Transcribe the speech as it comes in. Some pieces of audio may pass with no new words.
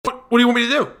What do you want me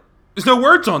to do? There's no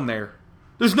words on there.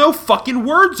 There's no fucking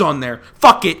words on there.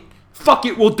 Fuck it. Fuck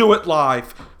it, we'll do it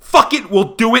live. Fuck it,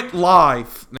 we'll do it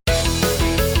live.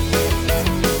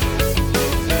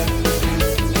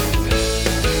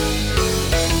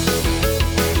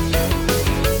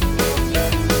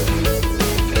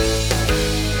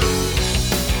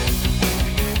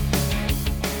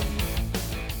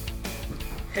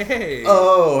 Hey.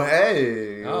 Oh,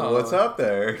 hey. Oh, what's up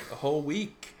there? A whole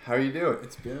week. How are you doing?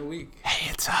 It's been a week. Hey,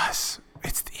 it's us.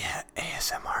 It's the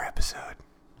ASMR episode.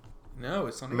 No,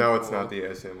 it's not. No, it's not the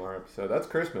ASMR episode. That's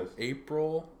Christmas.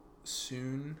 April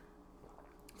soon.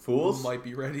 Fools might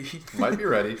be ready. Might be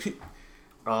ready.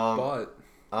 But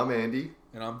I'm Andy.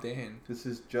 And I'm Dan. This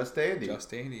is Just Andy.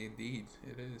 Just Andy, indeed.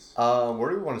 It is. Where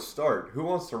do we want to start? Who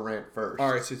wants to rant first?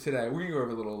 All right, so today we're gonna go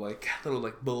over a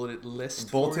little bulleted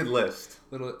list. Bulleted list.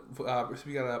 So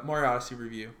we got a Mario Odyssey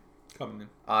review coming in.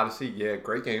 Odyssey, yeah,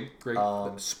 great game. Great.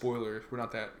 Spoilers. We're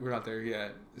not there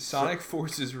yet. Sonic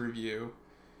Forces review.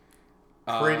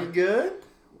 Pretty good.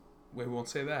 We won't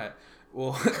say that.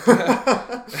 Well, we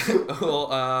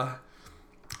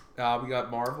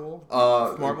got Marvel.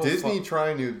 Disney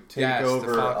trying to take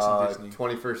over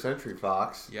 21st Century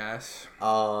Fox. Yes.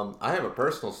 I have a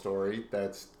personal story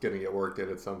that's going to get worked in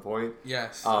at some point.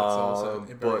 Yes. That's also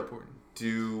very important.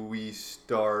 Do we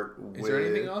start with... Is there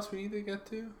anything else we need to get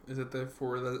to? Is it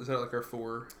is that like our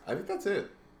four? I think that's it.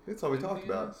 That's all we talked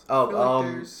about.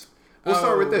 Else? We'll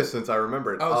start with this since I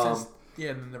remember it. And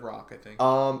then The Rock, I think.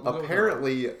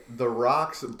 Apparently, The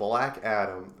Rock's Black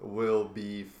Adam will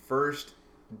be first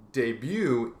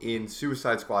debut in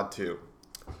Suicide Squad 2.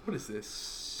 What is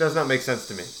this? Does not make sense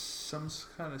to me. Some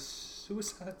kind of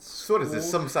Suicide Squad? So what is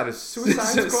this? Some sort of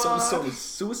Suicide Squad? Some sort of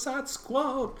Suicide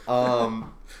Squad.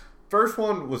 First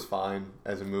one was fine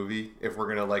as a movie. If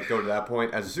we're gonna go to that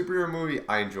point, as a superhero movie,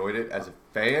 I enjoyed it. As a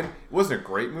fan, it wasn't a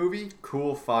great movie.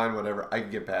 Cool, fine, whatever. I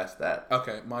can get past that.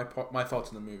 Okay, my thoughts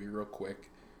on the movie, real quick.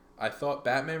 I thought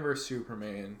Batman vs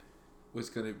Superman was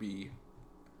gonna be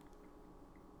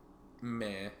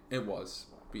meh. It was,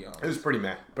 to be honest. It was pretty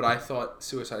meh. But I thought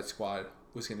Suicide Squad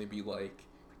was gonna be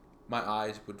my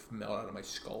eyes would melt out of my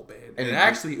skull bad. And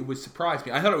it would surprise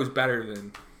me. I thought it was better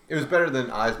than. It was better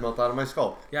than Eyes Melt Out of My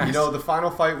Skull. Yes. The final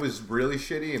fight was really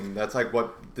shitty, and that's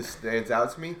what this stands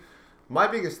out to me. My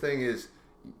biggest thing is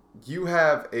you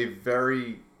have a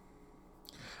very...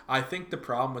 I think the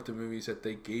problem with the movie is that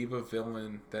they gave a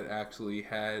villain that actually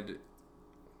had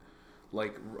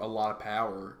a lot of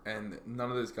power, and none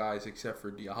of those guys except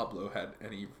for Diablo had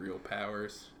any real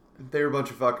powers. They were a bunch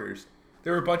of fuckers.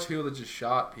 There were a bunch of people that just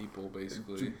shot people,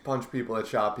 basically. A bunch of people that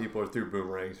shot people or threw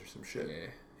boomerangs or some shit.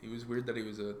 Yeah. It was weird that he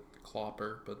was a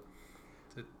clopper, but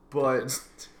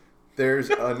there's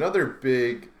another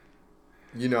big,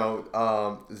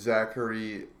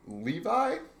 Zachary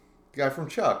Levi, the guy from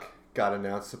Chuck, got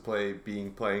announced to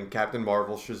playing Captain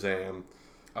Marvel Shazam.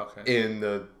 Okay. In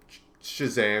the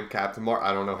Shazam Captain Marvel.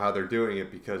 I don't know how they're doing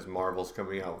it because Marvel's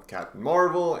coming out with Captain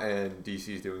Marvel and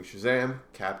DC's doing Shazam.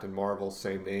 Captain Marvel,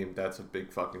 same name. That's a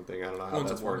big fucking thing. I don't know how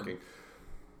that's working.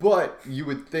 But you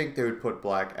would think they would put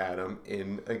Black Adam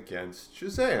in against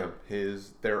Shazam,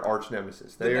 their arch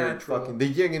nemesis. They are fucking the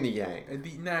yin and the yang.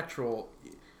 The natural,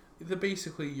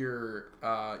 basically your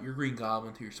Green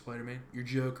Goblin to your Spider-Man, your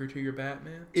Joker to your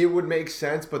Batman. It would make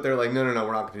sense, but they're like, no, we're not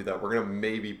gonna do that. We're gonna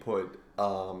maybe put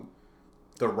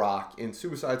The Rock in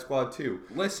Suicide Squad 2.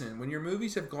 Listen, when your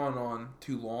movies have gone on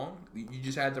too long, you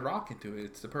just add The Rock into it.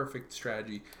 It's the perfect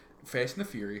strategy. Fast and the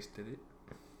Furious did it.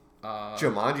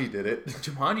 Jumanji did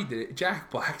it. Jack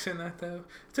Black's in that though.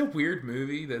 It's a weird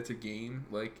movie. That's a game.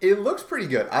 It looks pretty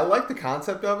good. I like the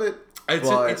concept of it.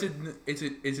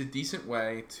 It's a decent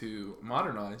way to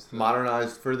modernize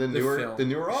for the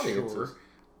newer audiences. Sure.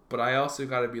 But I also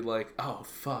got to be oh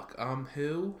fuck,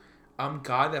 who? I'm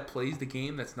guy that plays the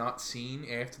game that's not seen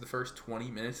after the first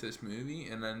 20 minutes of this movie,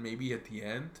 and then maybe at the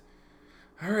end.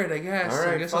 All right, I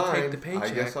guess fine. I'll take the paycheck.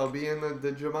 I guess I'll be in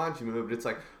the Jumanji movie. But it's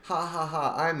ha ha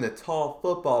ha, I'm the tall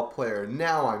football player.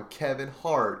 Now I'm Kevin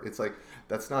Hart. It's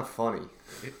that's not funny.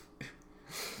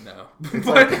 No. It's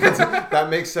that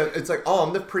makes sense. It's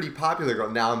I'm the pretty popular girl.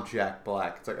 Now I'm Jack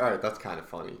Black. It's all right, that's kind of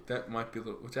funny. That might be a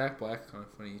little... Jack Black's kind of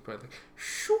funny. He's probably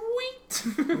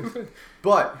sweet.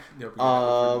 But,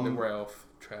 we're off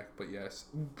track, but yes.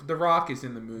 The Rock is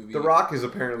in the movie. The Rock is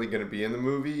apparently going to be in the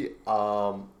movie.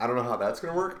 I don't know how that's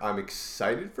going to work. I'm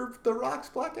excited for The Rock's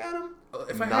Black Adam.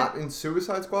 In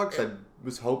Suicide Squad, because I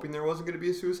was hoping there wasn't going to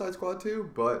be a Suicide Squad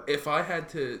 2, but... If I had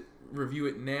to review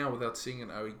it now without seeing it,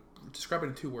 I would describe it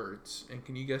in 2 words. And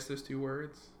can you guess those 2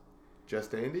 words?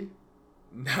 Just Andy?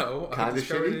 No. Kind of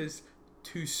shitty? It as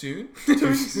too soon.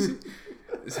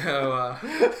 So,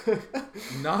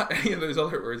 not any of those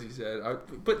other words he said.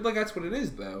 But, like, that's what it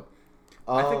is, though.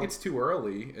 I think it's too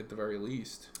early, at the very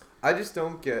least. I just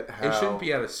don't get how... It shouldn't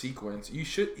be out of sequence. You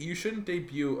shouldn't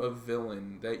debut a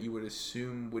villain that you would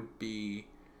assume would be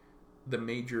the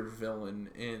major villain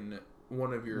in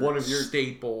one of your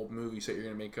staple movies that you're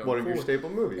going to make going forward. One of your staple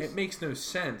movies. It makes no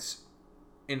sense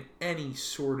in any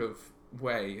sort of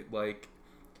way. Like,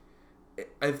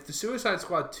 if the Suicide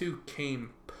Squad 2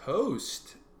 came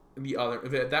post the other...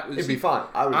 that was, it'd be fine.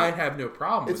 I'd have no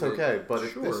problem with it. It's okay, but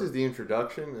if this is the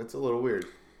introduction, it's a little weird.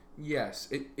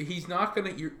 Yes. He's not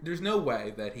going to... There's no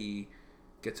way that he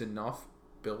gets enough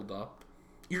build up.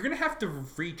 You're going to have to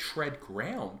retread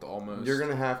ground, almost. You're going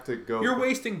to have to go... You're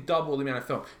wasting double the amount of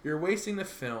film. You're wasting the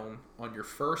film on your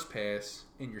first pass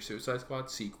in your Suicide Squad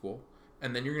sequel,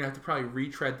 and then you're going to have to probably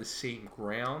retread the same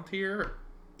ground here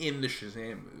in the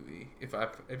Shazam movie, if you're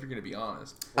going to be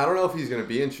honest. I don't know if he's going to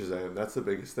be in Shazam. That's the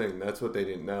biggest thing. That's what they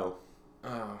didn't know.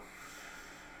 Oh.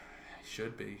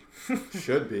 Should be.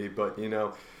 Should be, but,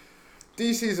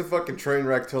 DC's a fucking train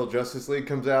wreck till Justice League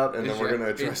comes out, and then we're going to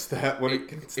address that when it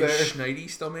gets there. Is Schneidi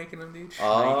still making them, dude?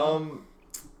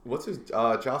 What's his...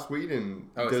 Joss Whedon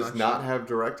does not have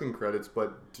directing credits,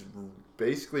 but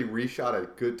basically reshot a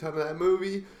good ton of that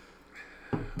movie.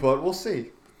 But we'll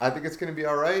see. I think it's going to be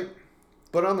all right.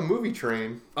 But on the movie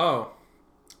train... Oh.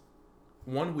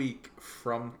 1 week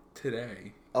from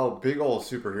today... Oh, big old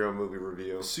superhero movie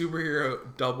review. Superhero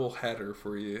double header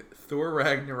for you. Thor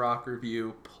Ragnarok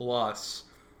review plus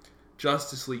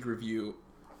Justice League review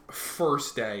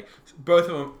first day. Both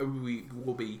of them we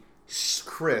will be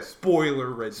crisp, spoiler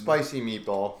ridden, spicy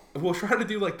meatball. We'll try to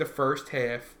do like the first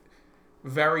half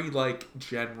very like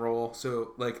general.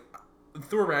 So like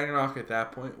Thor Ragnarok at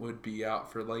that point would be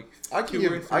out for like 2 or 3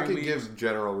 weeks. I could give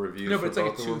general reviews. No, but it's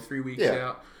like a 2-3 weeks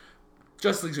out.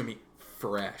 Justice League's gonna be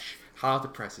fresh. Hot off the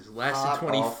presses, less than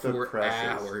 24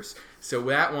 hours. So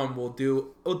that one we'll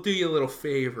do you a little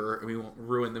favor, and we won't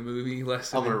ruin the movie less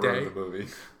than a day. I'm gonna ruin the movie.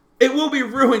 It will be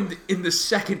ruined in the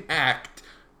second act,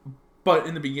 but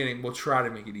in the beginning we'll try to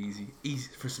make it easy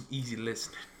for some easy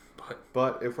listening.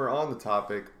 But if we're on the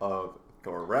topic of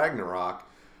Thor Ragnarok,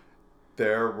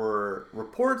 there were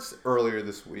reports earlier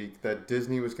this week that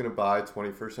Disney was going to buy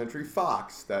 21st Century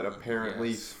Fox that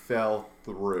apparently fell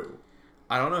through.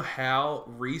 I don't know how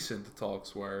recent the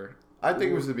talks were. I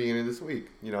think it was the beginning of this week.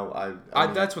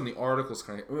 That's when the articles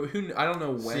kind of... I don't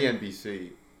know when.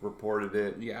 CNBC reported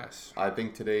it. Yes. I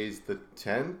think today's the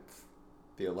 10th,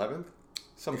 the 11th,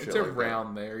 some shit like that. It's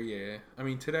around there, yeah. I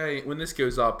mean, today, when this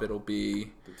goes up, it'll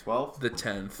be... The 12th? The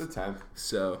 10th. The 10th.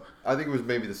 So... I think it was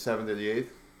maybe the 7th or the 8th.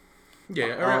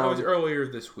 Yeah, it was earlier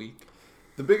this week.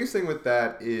 The biggest thing with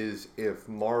that is if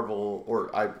Marvel,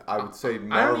 or I would say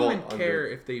Marvel... I don't even care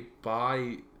if they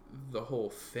buy the whole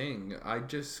thing. I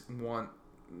just want,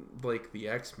 like, the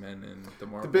X-Men and the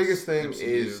Marvel. The biggest thing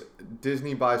is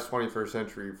Disney buys 21st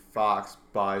Century Fox,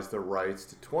 buys the rights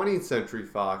to 20th Century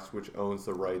Fox, which owns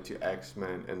the right to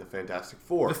X-Men and the Fantastic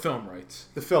Four. The film rights.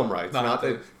 The film rights, not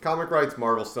the comic rights.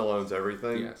 Marvel still owns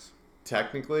everything. Yes.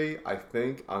 Technically, I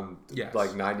think I'm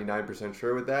like 99%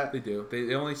 sure with that. They do.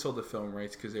 They only sold the film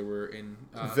rights because they were in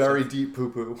very deep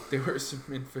poo-poo. They were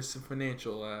in for some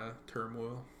financial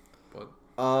turmoil. But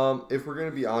if we're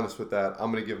gonna be honest with that,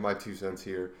 I'm gonna give my 2 cents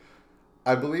here.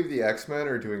 I believe the X-Men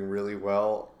are doing really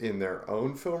well in their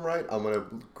own film right. I'm gonna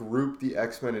group the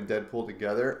X-Men and Deadpool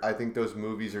together. I think those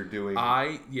movies are doing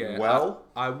well.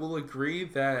 I will agree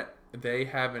that they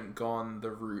haven't gone the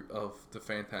route of the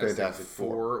Fantastic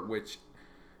Four, which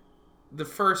the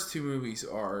first 2 movies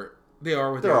are. They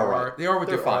are what they are. Right. They are what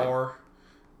they are.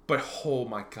 But oh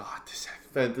my god,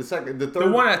 the third,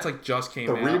 the one that's like just came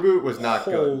out. The reboot was not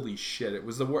good. Holy shit! It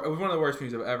was one of the worst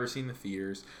movies I've ever seen in the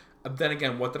theaters. Then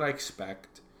again, what did I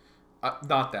expect?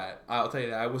 Not that. I'll tell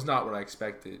you that. It was not what I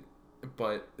expected.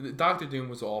 But Doctor Doom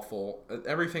was awful.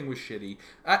 Everything was shitty.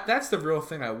 That's the real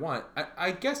thing I want. I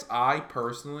guess I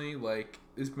personally, like,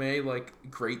 this may, like,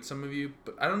 grate some of you,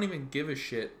 but I don't even give a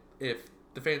shit if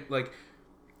if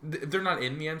they're not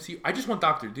in the MCU. I just want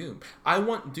Doctor Doom. I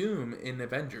want Doom in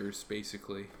Avengers,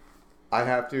 basically. I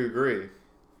have to agree.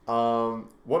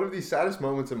 One of the saddest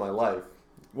moments in my life,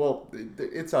 well,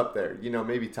 it's up there,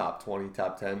 maybe top 20,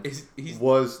 top 10,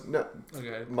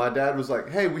 my dad was like,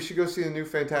 hey, we should go see the new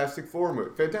Fantastic Four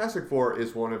movie. Fantastic Four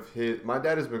is one of my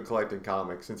dad has been collecting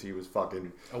comics since he was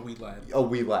fucking... A wee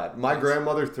lad. My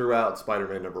grandmother threw out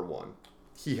Spider-Man #1.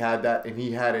 He had that, and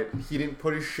he had it. He didn't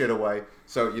put his shit away.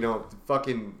 So,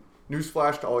 fucking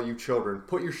newsflash to all you children,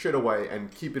 put your shit away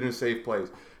and keep it in a safe place.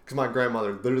 Because my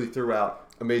grandmother literally threw out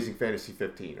Amazing Fantasy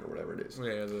 15 or whatever it is.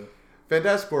 Yeah,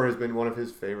 Fantastic Four has been one of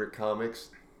his favorite comics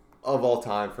of all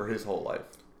time for his whole life.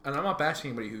 And I'm not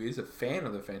bashing anybody who is a fan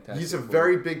of the Fantastic He's a Four.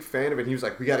 very big fan of it. He was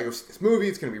like, we got to go see this movie.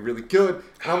 It's going to be really good.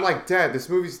 And I'm like, Dad, this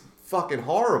movie's fucking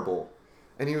horrible.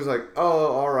 And he was like,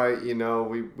 oh, all right,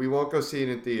 we won't go see it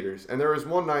in theaters. And there was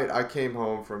one night I came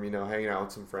home from, hanging out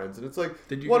with some friends. And it's like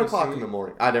 1 o'clock in the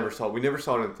morning. We never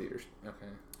saw it in theaters.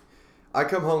 Okay. I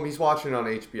come home, he's watching it on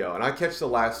HBO. And I catch the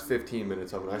last 15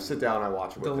 minutes of it. I sit down and I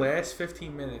watch it with him. The last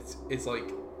 15 minutes is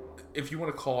like... If you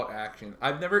want to call it action,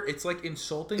 it's like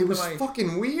insulting to my... It was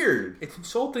fucking weird. It's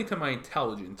insulting to my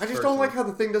intelligence. I just don't like how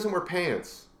the thing doesn't wear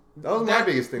pants. That was my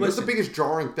biggest thing. That's the biggest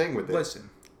jarring thing with it. Listen,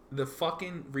 the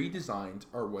fucking redesigns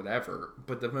are whatever,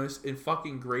 but the most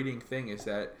fucking grating thing is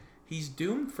that he's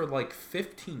doomed for like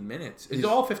 15 minutes. It's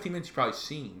all 15 minutes you've probably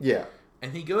seen. Yeah.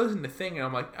 And he goes in the thing, and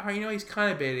I'm like, he's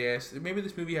kind of badass. Maybe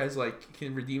this movie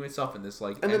can redeem itself in this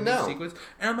ending sequence.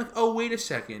 And I'm like, oh, wait a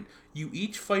second. You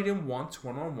each fight him once,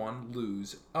 1-on-1,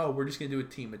 lose. Oh, we're just gonna do a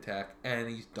team attack, and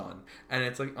he's done. And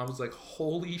it's like I was like,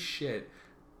 holy shit,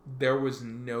 there was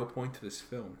no point to this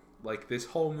film. Like this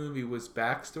whole movie was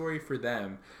backstory for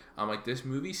them. I'm like, this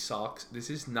movie sucks. This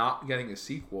is not getting a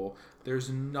sequel. There's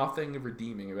nothing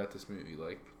redeeming about this movie.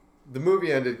 Like. The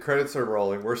movie ended, credits are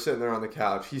rolling, we're sitting there on the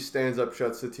couch, he stands up,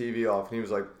 shuts the TV off, and he was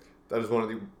like, that is one of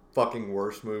the fucking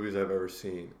worst movies I've ever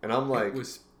seen. And I'm like, it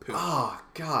was poop.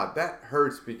 God, that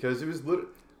hurts because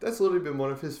that's literally been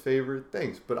one of his favorite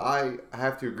things. But I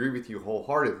have to agree with you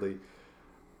wholeheartedly.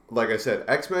 Like I said,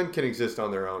 X-Men can exist on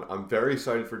their own. I'm very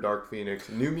excited for Dark Phoenix.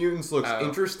 New Mutants looks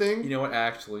interesting. You know what,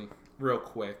 actually, real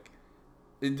quick.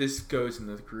 This goes in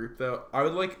the group, though. I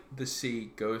would like to see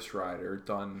Ghost Rider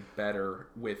done better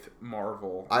with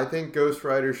Marvel. I think Ghost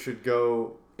Rider should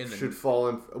fall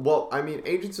in... Well, I mean,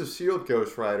 Agents of S.H.I.E.L.D.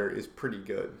 Ghost Rider is pretty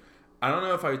good. I don't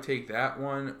know if I would take that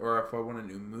one, or if I want a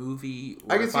new movie,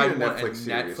 or I could if see I a want Netflix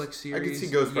series. I could see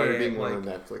Ghost Rider being one of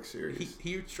the Netflix series.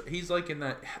 He's like in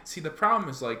that... See, the problem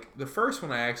is, like, the first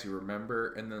one I actually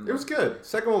remember, and then... It was good.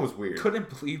 Second one was weird. Couldn't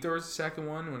believe there was a second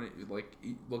one when it, like,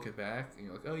 you look it back, and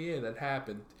you're like, oh yeah, that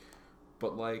happened.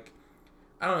 But, like,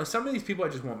 I don't know, some of these people I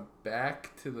just want back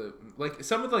to the... Like,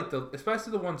 some of, like,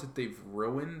 especially the ones that they've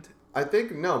ruined... I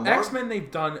think, no. X-Men, they've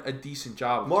done a decent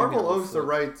job. Marvel owns the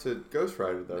right to Ghost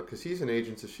Rider, though, because he's an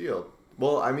Agents of S.H.I.E.L.D.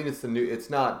 Well, I mean, it's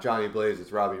not Johnny Blaze,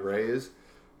 it's Robbie Reyes.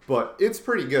 But it's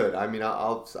pretty good. I mean,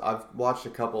 I've watched a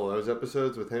couple of those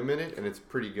episodes with him in it, and it's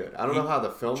pretty good. I don't know how the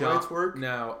film rights work.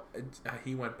 No,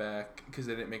 he went back because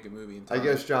they didn't make a movie in time. I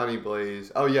guess Johnny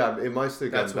Blaze. Oh, yeah, it might still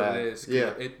go back. That's what it is.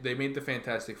 Yeah. They made the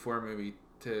Fantastic Four movie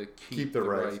to keep the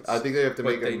rights. I think they have to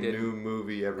make a new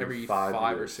movie every 5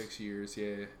 years. Or 6 years,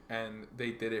 yeah. And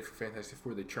they did it for Fantastic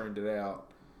Four. They churned it out.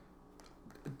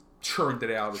 Churned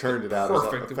it out.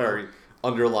 Perfect. Very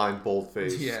underlined,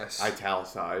 boldface. Yes.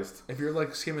 Italicized. If you're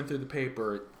like skimming through the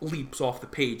paper, it leaps off the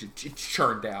page. It's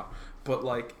churned out. But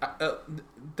like,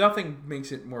 nothing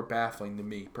makes it more baffling to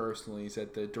me personally. Is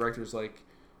that the director's like,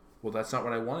 well, that's not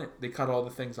what I wanted. They cut all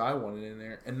the things I wanted in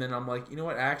there, and then I'm like, you know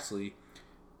what? Actually,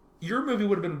 your movie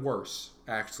would have been worse.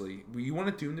 Actually, you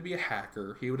wanted Doom to be a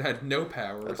hacker. He would have had no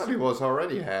powers. I thought he was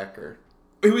already a hacker.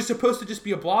 He was supposed to just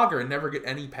be a blogger and never get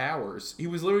any powers. He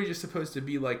was literally just supposed to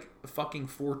be like a fucking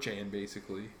 4chan,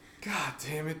 basically. God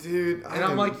damn it, dude. And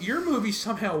I'm like, your movie's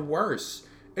somehow worse.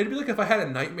 It'd be like if I had a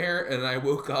nightmare and I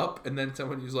woke up and then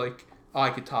someone was like, oh,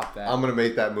 I could top that. I'm going to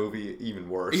make that movie even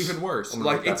worse. Even worse.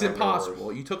 Like, it's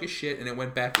impossible. You took a shit and it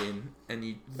went back in and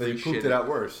you pooped it out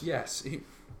worse. Yes. You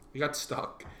got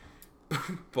stuck.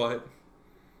 But...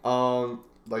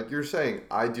 like you're saying,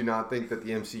 I do not think that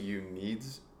the MCU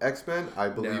needs X-Men. I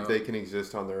believe they can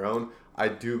exist on their own. I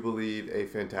do believe a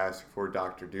Fantastic Four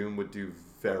Doctor Doom would do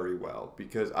very well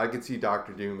because I could see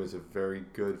Doctor Doom as a very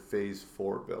good Phase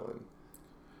 4 villain.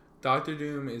 Doctor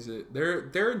Doom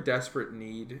they're in desperate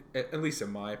need, at least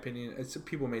in my opinion.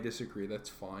 People may disagree, that's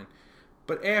fine.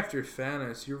 But after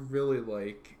Thanos, you're really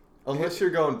like... Unless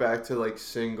you're going back to like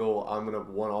single, I'm going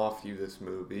to one-off you this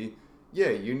movie.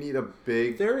 Yeah, you need a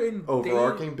big,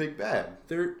 overarching big bad.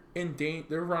 They're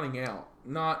running out.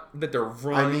 Not that they're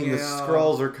running out. I mean, the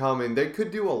Skrulls are coming. They could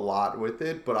do a lot with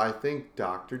it, but I think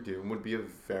Doctor Doom would be a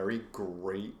very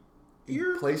great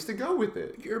place to go with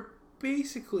it. You're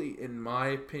basically, in my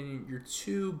opinion, your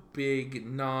two big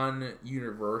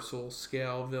non-universal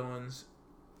scale villains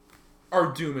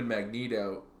are Doom and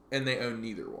Magneto, and they own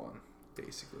neither one,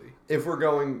 basically. If we're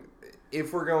going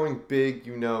big,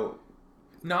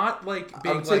 not like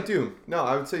big. I would say Doom. No,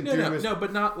 I would say Doom is... No,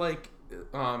 but not like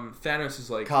Thanos is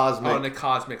like cosmic. On a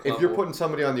cosmic level. If you're putting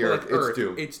somebody on the Earth, it's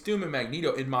Doom. It's Doom and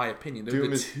Magneto, in my opinion. They're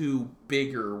the two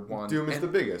bigger ones. Doom is the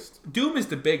biggest. Doom is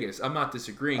the biggest. I'm not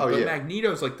disagreeing. But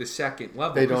Magneto's like the second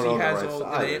level. They don't own the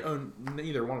rights they own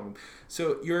neither one of them.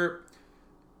 So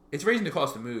it's raising the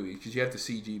cost of the movie because you have to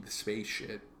CG the space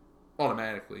shit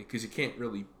automatically because you can't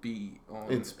really be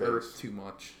on Earth too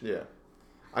much. Yeah.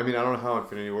 I mean, I don't know how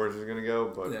Infinity Wars is going to go,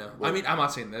 but... Yeah. I mean, I'm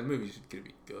not saying that movie's going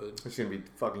to be good. It's going to be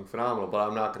fucking phenomenal, but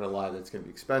I'm not going to lie that it's going to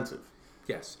be expensive.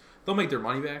 Yes. They'll make their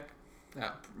money back.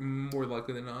 More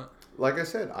likely than not. Like I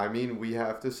said, I mean, we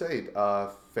have to say,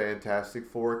 Fantastic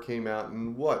Four came out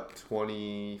in,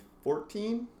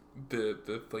 2014? The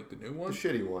new one? The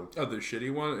shitty one. Oh, the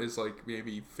shitty one is like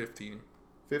maybe 15.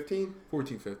 15?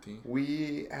 14, 15.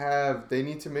 They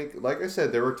need to make, like I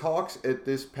said, there were talks at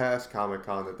this past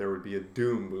Comic-Con that there would be a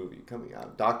Doom movie coming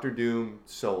out. Dr. Doom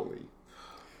solely.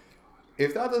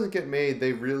 If that doesn't get made,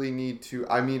 they really need to,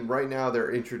 I mean, right now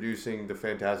they're introducing the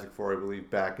Fantastic Four, I believe,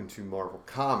 back into Marvel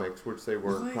Comics, which they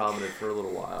were prominent for a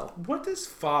little while. What does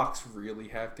Fox really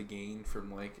have to gain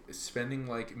from, spending,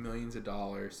 millions of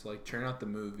dollars to, churn out the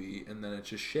movie, and then it's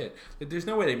just shit? There's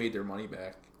no way they made their money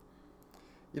back.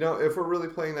 You know, if we're really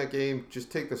playing that game, just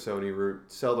take the Sony route,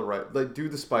 sell the right, do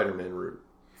the Spider-Man route.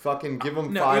 Fucking give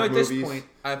them 5 movies. At this point,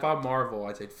 if I'm Marvel,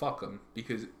 I'd say fuck them,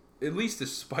 because at least the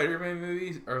Spider-Man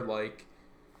movies are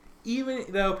even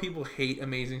though people hate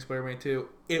Amazing Spider-Man 2,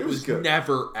 it was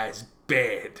never as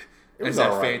bad as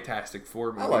that Fantastic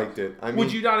Four movie. I liked it. I mean,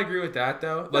 would you not agree with that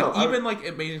though? No,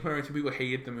 Amazing Spider-Man 2, people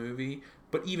hated the movie.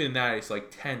 But even that, it's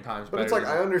 10 times better. But it's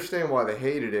I understand why they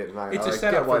hated it, and it's a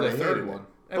setup for the third one.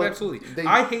 Absolutely.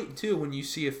 I hate, too, when you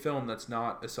see a film that's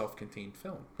not a self-contained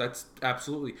film. That's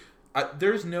absolutely...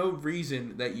 there's no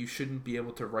reason that you shouldn't be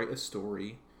able to write a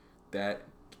story that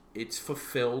it's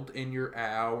fulfilled in your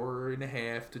hour and a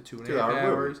half to 2.5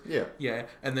 hours. Yeah. Yeah.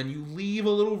 And then you leave a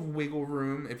little wiggle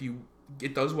room. If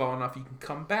it does well enough, you can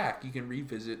come back. You can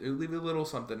revisit. Leave a little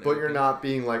something. But you're not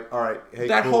being all right, hey,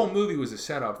 that whole movie was a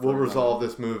setup. We'll resolve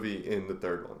this movie in the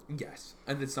third one. Yes.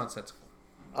 And it's nonsensical.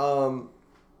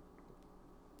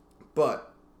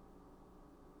 But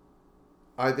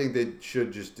I think they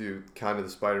should just do kind of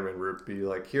the Spider-Man route. Be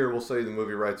here, we'll sell you the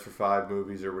movie rights for 5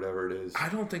 movies or whatever it is. I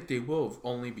don't think they will,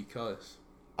 only because...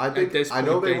 I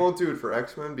know they won't do it for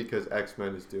X-Men because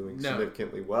X-Men is doing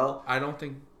significantly well. I don't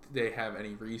think they have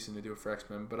any reason to do it for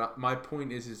X-Men. But my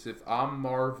point is if I'm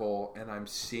Marvel and I'm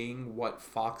seeing what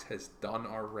Fox has done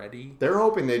already... They're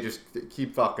hoping they just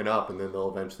keep fucking up and then they'll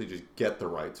eventually just get the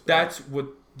rights back. That's what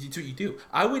you do.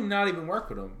 I would not even work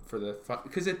with them for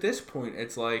because at this point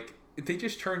it's they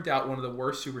just turned out one of the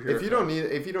worst superhero If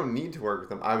you don't need to work with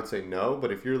them, I would say no.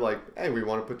 But if you're hey, we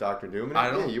want to put Dr. Doom in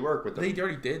it, you work with them. They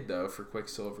already did though for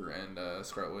Quicksilver and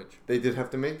Scarlet Witch. They did have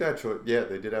to make that choice. Yeah,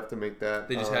 they did have to make that.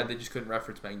 They just couldn't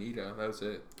reference Magneto. That was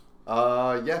it.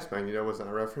 Yes, Magneto was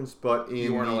not referenced, but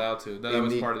you weren't allowed to. That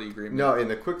was part of the agreement. No, in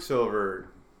the Quicksilver.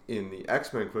 In the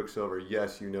X-Men Quicksilver,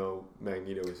 yes,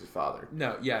 Magneto is his father.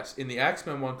 No, yes. In the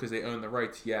X-Men one, because they own the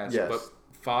rights, yes. But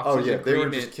Fox's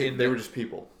agreement... They were just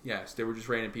people. Yes, they were just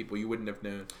random people. You wouldn't have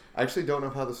known. I actually don't know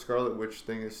how the Scarlet Witch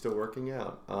thing is still working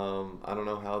out. I don't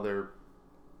know how they're...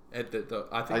 I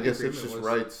guess it's just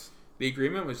rights. The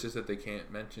agreement was just that they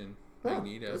can't mention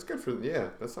Magneto. That's good for... Yeah,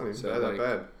 that's not even that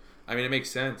bad. I mean, it makes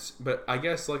sense. But I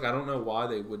guess, I don't know why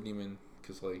they wouldn't even...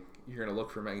 Because, you're going to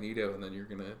look for Magneto and then you're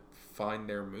going to find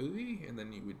their movie and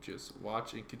then you would just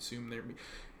watch and consume their movie.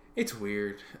 It's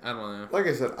weird. I don't know. Like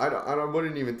I said, I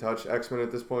wouldn't even touch X-Men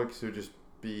at this point because it would just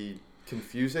be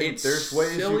confusing. There's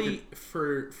ways silly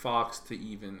for Fox to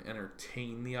even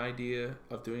entertain the idea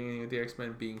of doing anything with the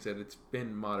X-Men, being that it's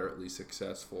been moderately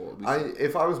successful.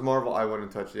 If I was Marvel, I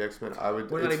wouldn't touch the X-Men. I would.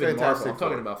 We're not even Marvel. I'm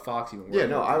talking about Fox even. Yeah,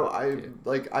 no,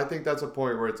 I think that's a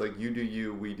point where it's you do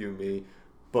you, we do me,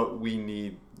 but we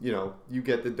need you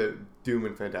get the Doom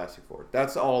and Fantastic Four.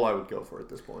 That's all I would go for at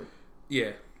this point.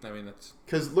 Yeah, I mean that's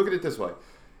because look at it this way: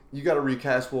 you got to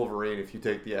recast Wolverine if you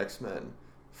take the X-Men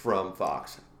from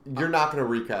Fox. You're not going to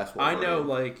recast Wolverine. I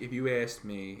know, if you asked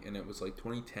me, and it was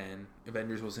 2010,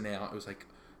 Avengers wasn't out. It was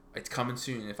it's coming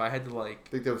soon. If I had to I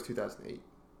think that was 2008. Is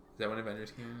that when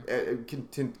Avengers came out?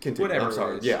 Continue. Whatever.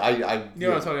 Sorry. Yeah, I you know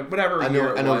what I'm talking about. Whatever. I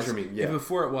know what you mean. Yeah. If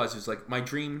before it was my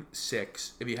Dream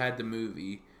 6. If you had the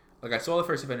movie, I saw the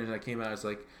first Avengers and I came out. I was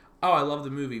oh, I love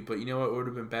the movie, but you know what would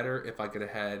have been better if I could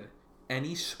have had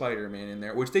any Spider-Man in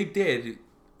there, which they did.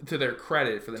 To their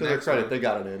credit, they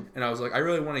got it in. And I was I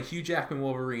really want a Hugh Jackman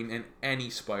Wolverine and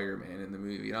any Spider-Man in the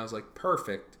movie. And I was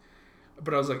perfect.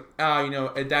 But I was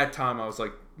at that time, I was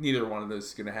neither one of those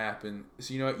is going to happen.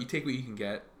 So you know what? You take what you can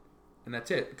get. And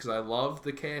that's it, because I love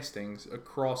the castings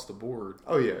across the board.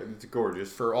 Oh yeah, it's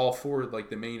gorgeous. For all four, like,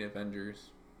 the main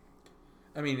Avengers.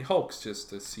 I mean, Hulk's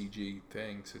just a CG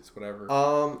thing, so it's whatever.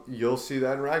 You'll see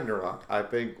that in Ragnarok. I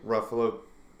think Ruffalo,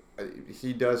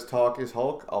 he does talk as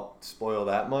Hulk. I'll spoil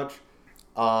that much.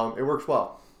 It works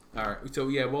well. Alright, so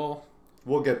yeah, well...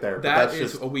 We'll get there. That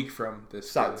is just a week from this.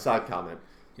 Side comment.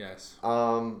 Yes.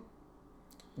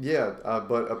 Yeah,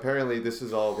 but apparently this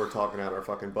is all we're talking out our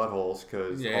fucking buttholes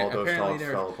because all those talks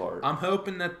fell apart. I'm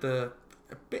hoping that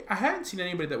I haven't seen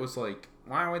anybody that was like,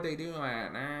 why would they do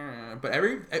that? Nah. But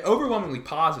overwhelmingly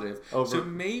positive. So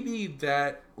maybe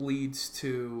that leads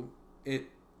to it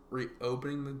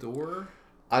reopening the door.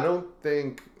 I don't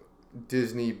think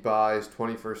Disney buys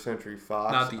 21st Century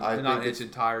Fox. Not its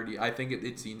entirety. I think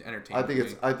it's the entertainment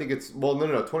wing. I think it's well, no.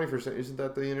 21st Century, isn't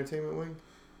that the entertainment wing?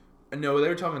 No, they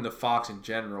were talking the Fox in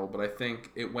general, but I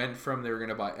think it went from they were going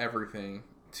to buy everything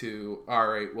to, all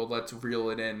right, well, let's reel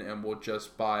it in and we'll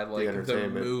just buy like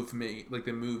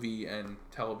the movie and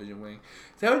television wing.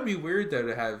 That would be weird though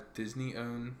to have Disney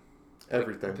own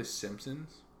everything. The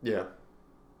Simpsons. Yeah.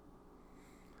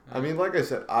 I mean, like I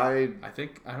said, I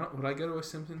don't. Would I go to a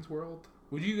Simpsons world?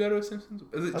 Would you go to a Simpsons?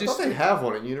 I thought they have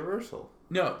one at Universal.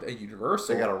 No, at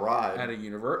Universal. They got a ride.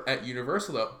 At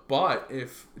Universal, though. But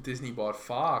if Disney bought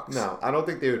Fox... No, I don't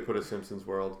think they would put a Simpsons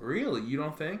world. Really? You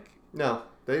don't think? No.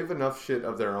 They have enough shit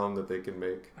of their own that they can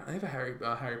make. They have a Harry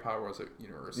Potter world at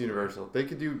Universal. Universal. They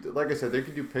could do... Like I said, they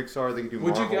could do Pixar. They could do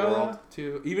Marvel Would you go World.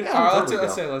 To... Even, yeah,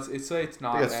 let's say it's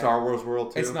not... They got Star Wars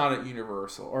World, too. It's not at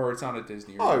Universal. Or it's not at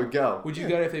Disney. Oh, I would go. Would you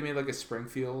go if they made like a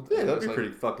Springfield? Yeah, that'd be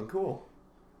pretty fucking cool.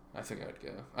 I think I'd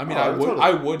go. I mean, I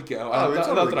would go.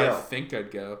 Not that I think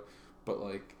I'd go. But,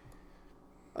 like...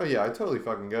 Oh, yeah, I'd totally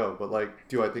fucking go. But, like,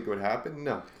 do I think it would happen?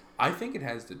 No. I think it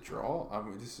has the draw. I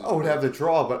mean, this is... Oh, it would have the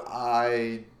draw, but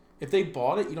If they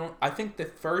bought it, I think the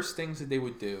first things that they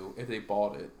would do if they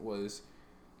bought it was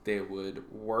they would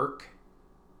work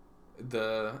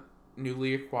the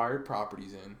newly acquired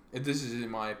properties in. If this is in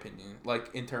my opinion,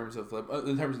 like in terms of the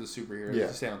superheroes,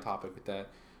 to stay on topic with that,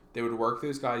 they would work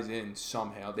those guys in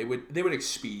somehow. They would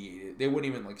expedite it. They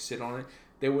wouldn't even like sit on it.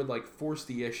 They would like force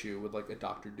the issue with like a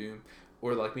Doctor Doom.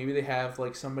 Or, like, maybe they have,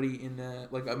 like, somebody in the...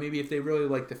 Like, maybe if they really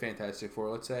like the Fantastic Four,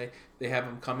 let's say, they have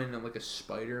them come in like, a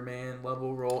Spider-Man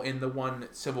level role in the one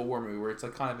Civil War movie where it's,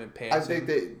 like, kind of in passing. I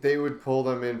think they would pull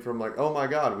them in from, like, oh, my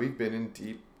God, we've been in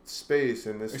deep space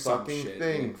in this fucking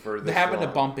thing for this They happen to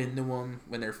bump into them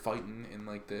when they're fighting in,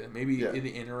 like, in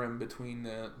the interim between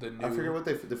the new... I forget what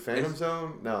the Phantom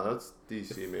Zone? No, that's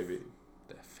DC, maybe.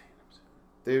 The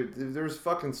Phantom Zone. There was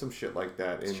fucking some shit like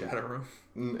that in... Shadow Room.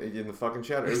 In the fucking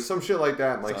Shadow. It was some shit like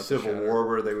that in like Civil War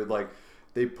where they would like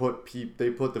they put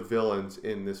the villains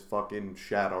in this fucking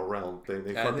Shadow realm thing.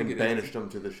 They fucking banished them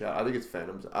to the Shadow. I think it's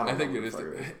Phantoms. I think it is.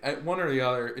 One or the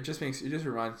other. It just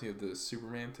reminds me of the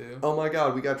Superman too. Oh my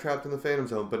God, we got trapped in the Phantom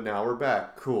Zone, but now we're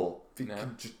back. Cool.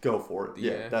 Just go for it.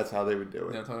 Yeah, that's how they would do it.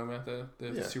 You know what I'm talking about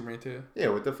the Superman 2? Yeah,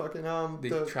 with the fucking they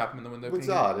trap him in the window with pane.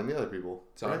 Zod and the other people.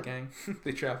 Zod gang.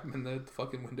 They trap him in the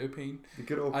fucking window pane. The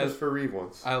good old Christopher Reeve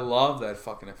ones. I love that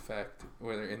fucking effect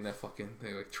where they're in that fucking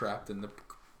like trapped in the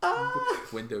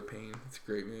window pane. It's a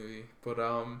great movie. But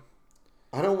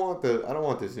I don't want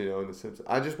Disney to own The Simpsons.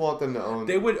 I just want them to own...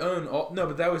 They would own all... No,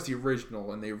 but that was the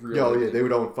original, and they really... they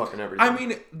would own fucking everything. I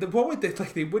mean, what would they...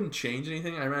 Like, they wouldn't change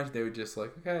anything. I imagine they would just,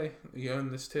 like, okay, you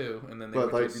own this too, and then they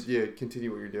would just...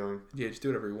 continue what you're doing. Yeah, just do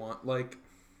whatever you want. Like,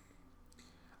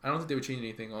 I don't think they would change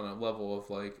anything on a level of,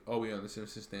 like, oh, we own The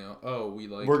Simpsons now. Oh, we,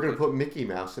 like... We're going to put Mickey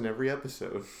Mouse in every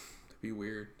episode. That'd be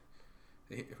weird.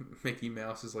 Mickey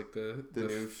Mouse is like the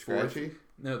new fourth, Scratchy?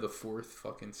 No, the fourth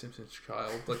fucking Simpsons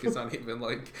child. Like, it's not even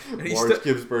like... Marge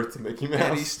gives birth to Mickey Mouse.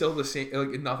 And he's still the same.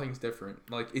 Like, nothing's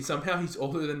different. Like, somehow he's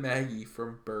older than Maggie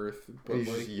from birth. But he's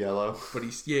just yellow. But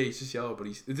he's just yellow. But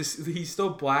he's still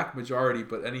black majority,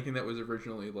 but anything that was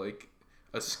originally, like,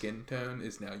 a skin tone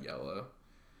is now yellow.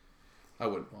 I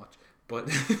wouldn't watch. But...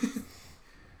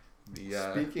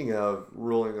 Speaking of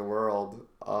ruling the world,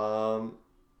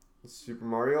 Super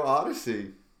Mario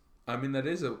Odyssey. I mean, that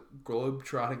is a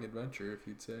globe-trotting adventure, if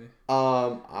you'd say.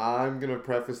 I'm going to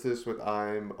preface this with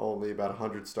I'm only about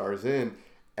 100 stars in,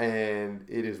 and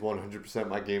it is 100%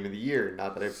 my game of the year.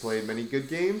 Not that I've played many good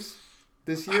games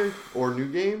this year, or new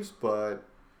games, but...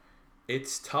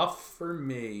 It's tough for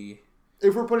me.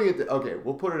 If we're putting it... Okay,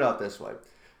 we'll put it out this way.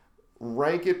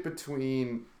 Rank it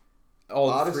between...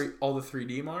 All the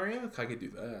 3D Mario? I could do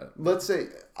that. Let's say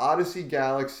Odyssey,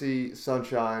 Galaxy,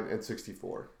 Sunshine, and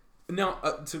 64. Now,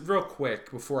 so real quick,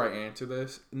 before I answer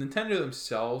this, Nintendo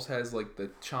themselves has like the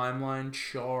timeline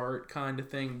chart kind of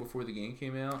thing before the game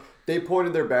came out. They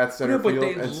pointed their bat center field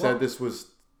and said this was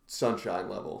Sunshine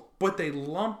level. But they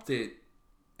lumped it.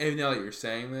 And now that you're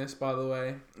saying this, by the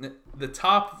way, the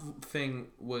top thing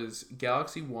was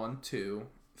Galaxy 1, 2,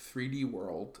 3D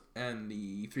World, and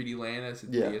the 3D Land as the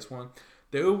DS1.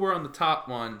 They were on the top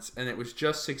ones, and it was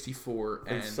just 64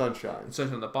 and Sunshine. And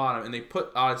Sunshine on the bottom. And they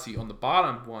put Odyssey on the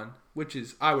bottom one, which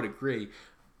is, I would agree.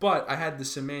 But I had the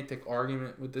semantic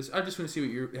argument with this. I just want to see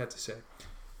what you have to say.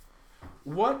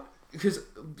 Because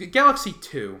Galaxy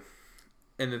 2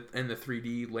 and the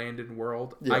 3D landed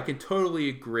world, I can totally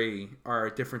agree, are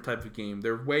a different type of game.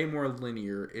 They're way more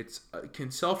linear. It's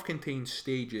self-contained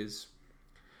stages,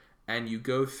 and you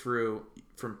go through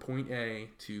from point A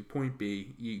to point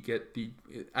B. You get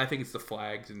I think it's the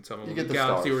flags in some of them. You get the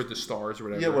Galaxy stars. Or the stars or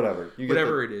whatever. Yeah, whatever.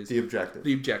 Whatever it is. The objective.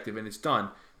 The objective, and it's done.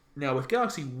 Now, with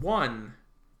Galaxy 1...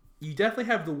 you definitely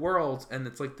have the worlds, and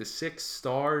it's like the 6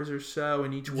 stars or so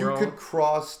in each world. You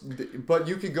could but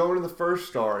you could go into the first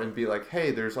star and be like,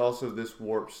 hey, there's also this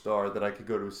warp star that I could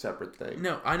go to a separate thing.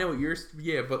 No, I know what yours...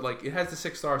 yeah, but like it has the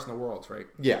 6 stars in the worlds, right?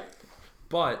 Yeah.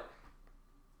 But...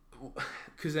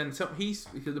 because then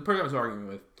because the person I was arguing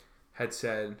with had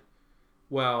said,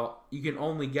 well, you can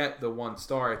only get the 1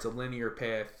 star. It's a linear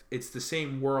path. It's the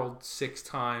same world 6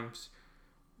 times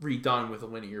redone with a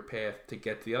linear path to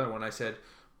get to the other one. I said...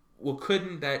 well,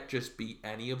 couldn't that just be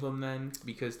any of them then?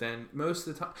 Because then most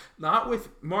of the time... not with...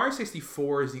 Mario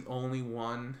 64 is the only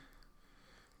one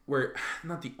where...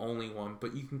 not the only one,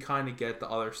 but you can kind of get the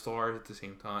other stars at the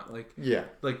same time. Like, yeah.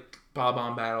 Like Bob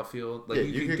on Battlefield. Like,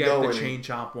 you can get the chain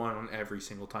chomp one on every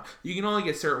single time. You can only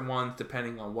get certain ones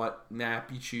depending on what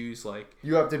map you choose. Like,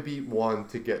 you have to beat 1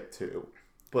 to get 2.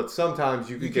 But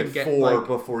sometimes you can get 4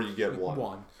 before you get 1.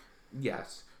 1.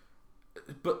 Yes.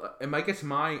 But I guess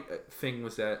my thing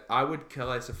was that I would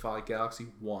classify Galaxy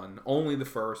 1, only the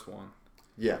first one.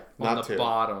 Yeah, not on the 2.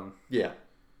 bottom. Yeah.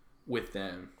 with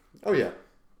them. Oh yeah.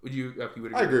 Would you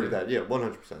agree? I agree with that. Yeah,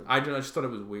 100%. I just thought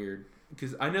it was weird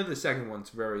because I know the second one's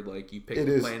very like you pick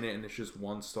a planet and it's just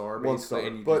one star. One star.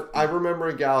 And but I remember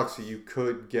in Galaxy you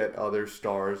could get other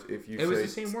stars if you. It was the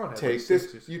same world. Take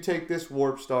this. You take this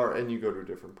warp star and you go to a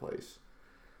different place.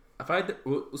 If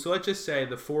so let's just say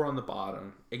the 4 on the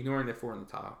bottom, ignoring the 4 on the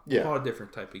top. Yeah. Call it a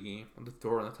different type of game. The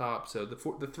 4 on the top. So the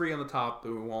 3 on the top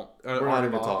we won't. We're not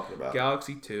even talking about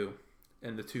Galaxy 2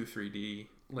 and the 2 3D.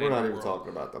 We're not even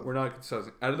talking about them. We're not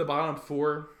discussing. Out of the bottom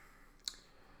 4,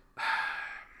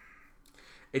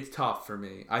 it's tough for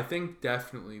me. I think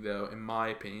definitely though, in my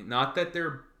opinion, not that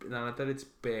it's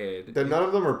bad. None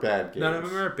of them are bad games. None of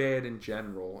them are bad in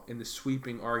general in the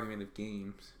sweeping argument of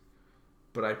games.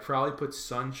 But I'd probably put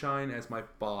Sunshine as my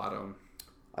bottom.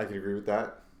 I can agree with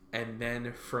that. And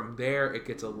then from there, it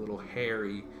gets a little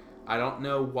hairy. I don't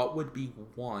know what would be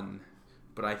 1,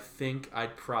 but I think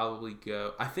I'd probably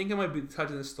go... I think it might be the touch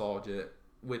of nostalgia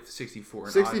with 64.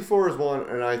 And 64 is 1,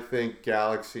 and I think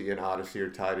Galaxy and Odyssey are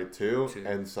tied at 2,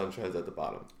 and Sunshine's at the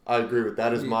bottom. I agree with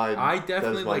that. Is my I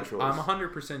definitely my choice. I'm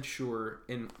 100% sure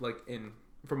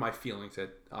from my feelings that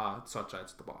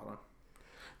Sunshine's at the bottom.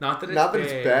 Not that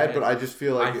it's bad, but I just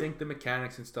feel like... I think the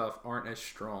mechanics and stuff aren't as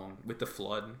strong with the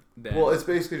Flood. Well, it's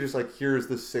basically just like, here's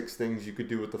the 6 things you could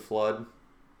do with the Flood.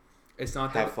 It's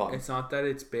not Have fun. It's not that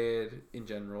it's bad in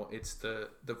general. It's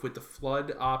with the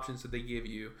Flood options that they give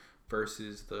you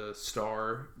versus the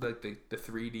Star, like the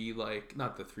 3D, like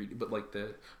not the 3D, but like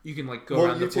you can like go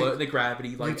around the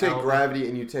gravity. Like you take Gravity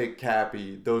and you take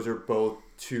Cappy. Those are both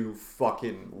 2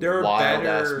 fucking wild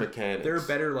ass mechanics. They're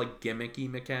better like gimmicky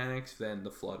mechanics than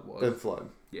the Flood was. Than Flood.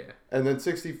 Yeah. And then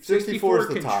 64 is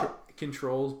the top.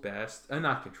 Controls best,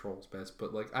 not controls best,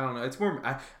 but like I don't know. It's more.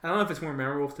 I don't know if it's more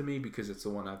memorable to me because it's the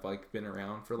one I've like been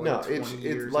around for like 20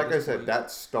 years. It's like I said,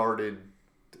 that started.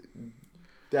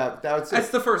 That's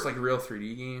the first like real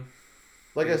 3D game.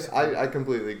 Like I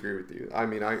completely agree with you. I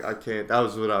mean, I can't. That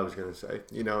was what I was gonna say.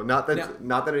 You know, not that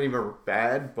any of them are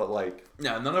bad, but like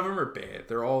no, none of them are bad.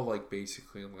 They're all like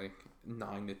basically like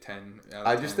 9 to 10.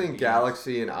 I just think games.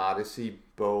 Galaxy and Odyssey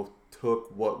both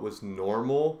took what was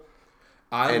normal.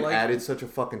 Added such a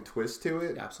fucking twist to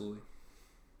it. Absolutely.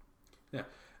 Yeah.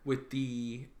 With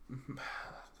the,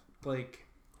 like,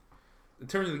 in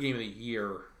terms of the game of the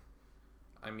year,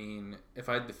 I mean, if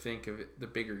I had to think of the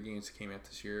bigger games that came out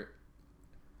this year,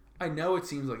 I know it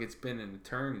seems like it's been an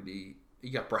eternity.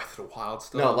 You got Breath of the Wild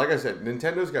stuff. No, like I said,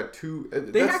 Nintendo's got 2...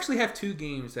 They actually have 2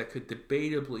 games that could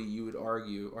debatably, you would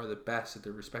argue, are the best at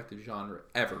their respective genre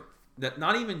ever. That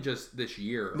not even just this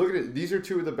year. Look at it. These are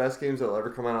 2 of the best games that'll ever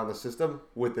come out on the system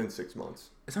within 6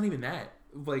 months. It's not even that.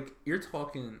 Like, you're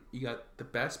talking, you got the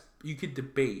best, you could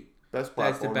debate. Best platformer.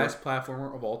 That's the best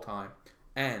platformer of all time.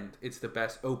 And it's the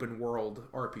best open world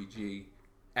RPG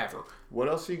ever. What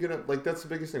else are you gonna like? That's the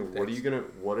biggest thing.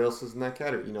 What else is in that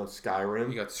category? Skyrim.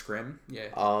 You got Scrim, yeah.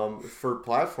 For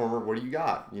platformer, what do you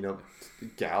got?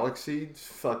 Galaxy,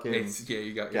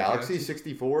 you got Galaxy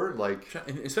 64, like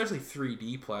especially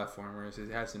 3D platformers.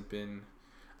 It hasn't been.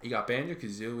 You got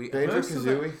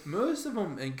Banjo-Kazooie. Most of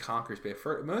them in Conker's Bay.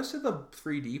 Most of the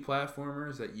 3D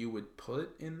platformers that you would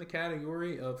put in the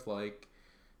category of like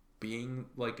being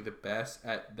like the best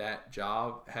at that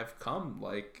job have come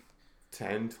like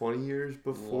 10, 20 years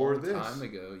before this. Time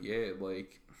ago, yeah.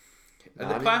 Like the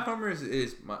platformers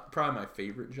is probably my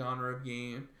favorite genre of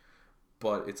game,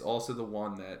 but it's also the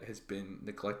one that has been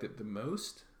neglected the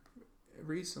most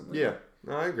recently. Yeah,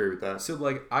 no, I agree with that. So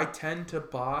like I tend to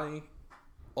buy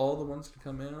all the ones that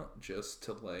come out just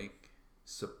to like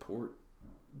support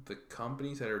the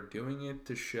companies that are doing it,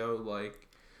 to show like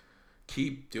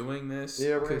keep doing this.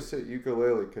 Yeah, we're gonna say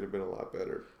Ukulele could have been a lot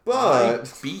better, but I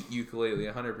beat Ukulele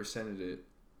 100%ed it.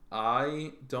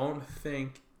 I don't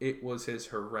think it was as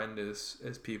horrendous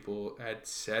as people had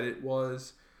said it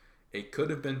was. It could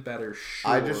have been better, sure.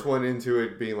 I just went into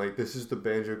it being like, this is the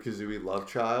Banjo-Kazooie love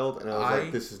child, and I was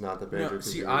like, this is not the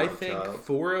Banjo-Kazooie love child. See, I think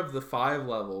 4 of the 5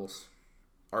 levels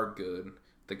are good.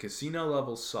 The casino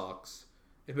level sucks.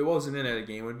 If it wasn't in it, a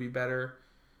game would be better.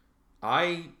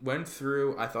 I went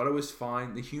through. I thought it was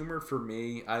fine. The humor for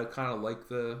me, I kind of like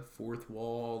the fourth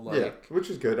wall, which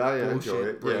is good. I enjoy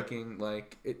it. Breaking,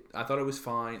 like it. I thought it was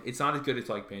fine. It's not as good as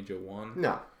like Banjo 1.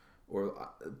 No,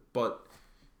 but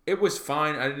it was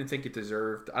fine. I didn't think it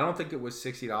deserved. I don't think it was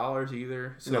 $60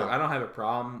 either. So no. I don't have a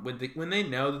problem when they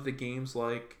know that the game's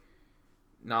like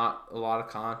not a lot of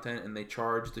content and they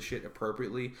charge the shit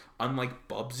appropriately. Unlike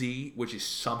Bubsy, which is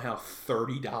somehow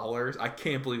 $30. I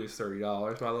can't believe it's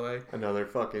 $30, by the way. Another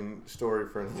fucking story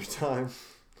for another time.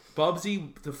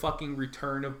 Bubsy, the fucking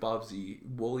return of Bubsy,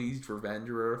 Woolly's Revenge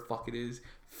or whatever the fuck it is,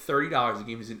 $30. The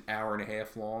game is an hour and a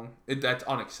half long. That's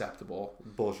unacceptable.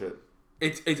 Bullshit.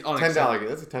 It's unacceptable. $10.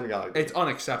 That's a $10 game. It's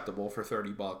unacceptable for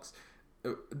 $30.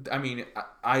 I mean,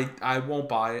 I won't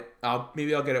buy it.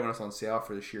 Maybe I'll get it when it's on sale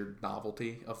for the sheer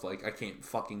novelty of like I can't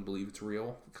fucking believe it's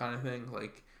real kind of thing.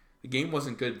 Like the game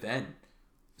wasn't good then,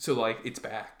 so like it's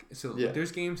back. So yeah.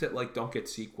 There's games that like don't get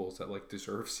sequels that like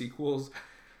deserve sequels.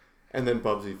 And then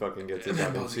Bubsy fucking gets a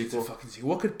fucking sequel.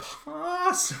 What could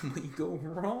possibly go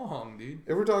wrong, dude?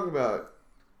 If we're talking about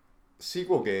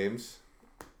sequel games,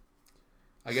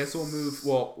 I guess we'll move.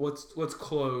 Well, let's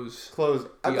close.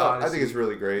 I think it's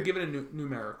really great. Give it a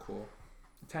numerical.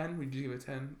 10? Would you give it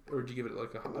 10, or would you give it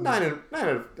like a 9?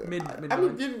 Mid. I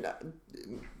mean,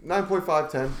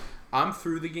 9.5, 10. I'm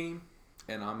through the game,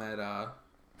 and I'm at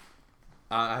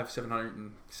I have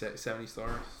 770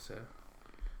 stars, so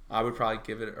I would probably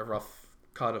give it a rough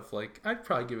cut of like I'd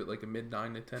probably give it like a mid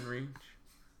 9 to 10 range.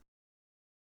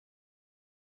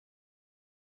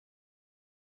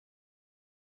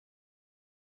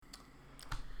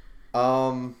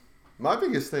 My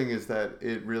biggest thing is that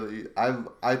it really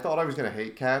I thought I was gonna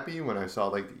hate Cappy when I saw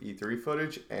like the E3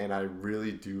 footage, and I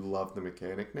really do love the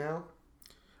mechanic now.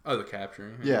 Oh, the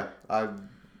capturing. Yeah, I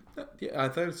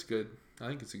thought it's good. I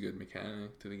think it's a good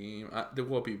mechanic to the game. They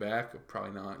will be back,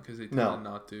 probably not, because they tend to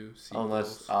not do sequels.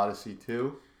 Unless Odyssey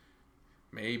 2.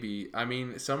 Maybe. I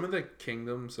mean, some of the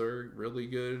kingdoms are really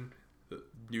good.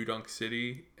 New Dunk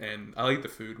City, and I like the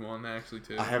food one actually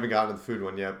too. I haven't gotten to the food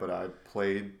one yet, but I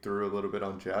played through a little bit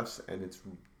on Jeff's, and it's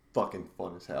fucking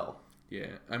fun as hell. Yeah,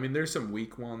 I mean there's some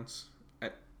weak ones,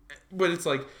 but it's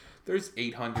like there's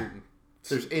 800.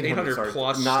 There's 800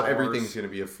 plus. Not stars. Everything's gonna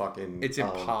be a fucking. It's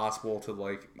impossible to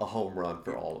like a home run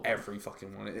for all of them. Every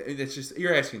fucking one. It's just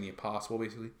you're asking the impossible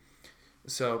basically.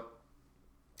 So,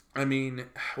 I mean,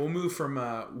 we'll move from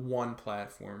one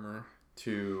platformer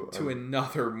to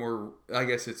another more. I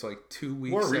guess it's like 2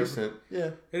 weeks. More recent,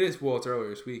 yeah. It is. Well, it's earlier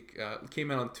this week. It came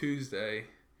out on Tuesday.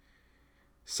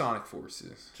 Sonic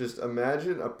Forces. Just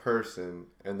imagine a person,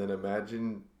 and then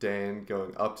imagine Dan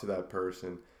going up to that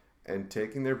person and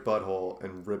taking their butthole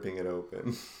and ripping it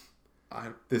open.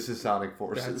 This is Sonic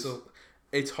Forces.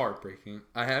 It's heartbreaking.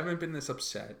 I haven't been this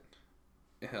upset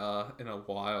in a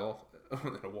while.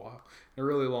 In a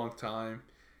really long time.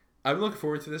 I'm looking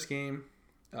forward to this game.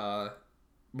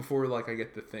 Before like I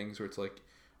get the things where it's like,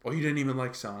 oh, you didn't even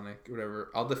like Sonic or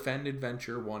whatever. I'll defend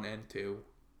Adventure 1 and 2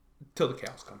 till the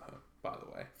cows come home. By the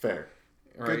way, fair,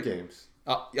 right? Good games.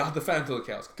 I'll defend till the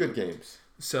cows come Good games.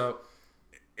 So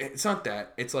it's not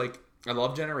that. It's like I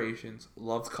love Generations,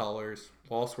 loved Colors.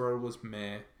 Lost World was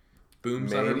meh.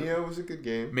 Mania was a good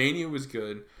game. Mania was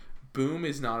good. Boom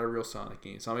is not a real Sonic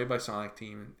game. It's not made by Sonic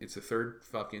Team. It's a third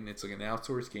fucking. It's like an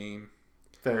outsourced game.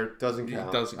 Fair, doesn't count.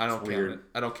 It doesn't. I don't count it.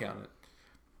 I don't count it.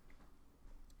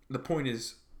 The point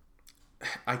is,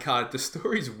 I got it. The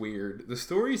story's weird. The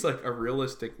story's like a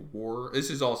realistic war. This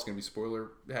is also gonna be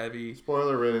spoiler heavy.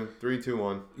 Spoiler ridden. 3, 2,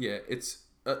 1. Yeah, it's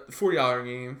a $40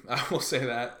 game. I will say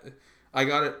that. I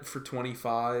got it for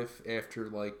 $25 after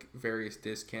like various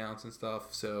discounts and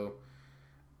stuff. So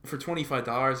for $25,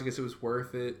 I guess it was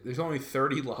worth it. There's only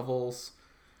 30 levels.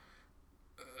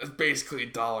 It's basically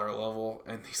 $1 a level,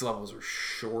 and these levels are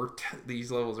short.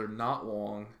 These levels are not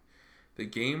long. The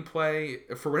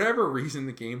gameplay, for whatever reason,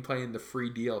 the gameplay in the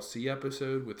free DLC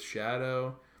episode with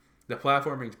Shadow, the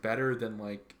platforming's better than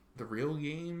like the real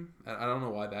game. I don't know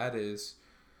why that is.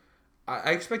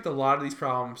 I expect a lot of these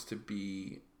problems to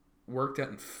be worked out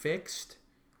and fixed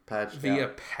via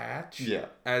patch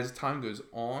as time goes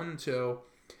on. So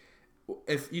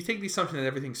if you take the assumption that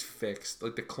everything's fixed,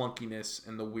 like the clunkiness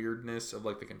and the weirdness of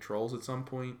like the controls at some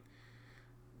point,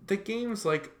 the game's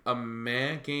like a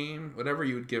meh game, whatever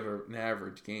you would give an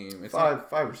average game. It's five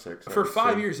or 6. For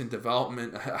 5 years in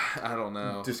development, I don't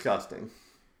know. Disgusting.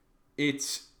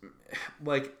 It's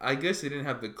like, I guess they didn't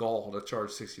have the gall to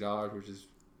charge $60, which is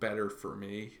better for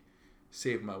me.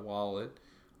 Save my wallet.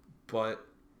 But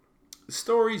the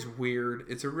story's weird.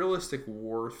 It's a realistic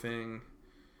war thing.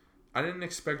 I didn't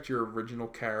expect your original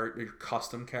character, your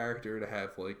custom character, to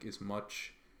have like as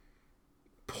much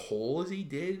pull as he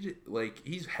did. Like,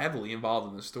 he's heavily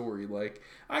involved in the story. Like,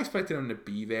 I expected him to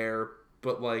be there,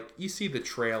 but like, you see the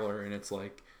trailer and it's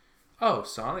like, oh,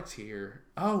 Sonic's here.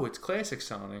 Oh, it's classic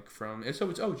Sonic from it's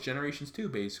Generations 2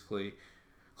 basically.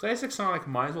 Classic Sonic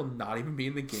might as well not even be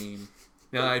in the game.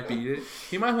 Now that I beat it,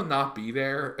 he might as well not be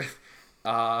there.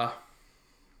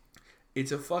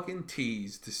 It's a fucking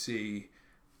tease to see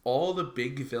all the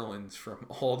big villains from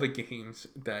all the games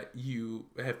that you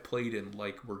have played in,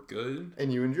 like, were good.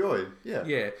 And you enjoyed, yeah.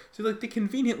 Yeah. So, like, they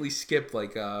conveniently skipped,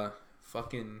 like,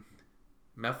 fucking...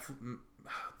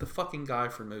 the fucking guy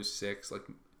from 06, like...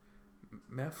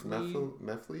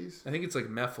 Mephiles? I think it's, like,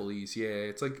 Mephiles, yeah.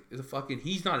 It's, like, the fucking...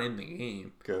 He's not in the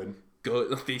game. Good.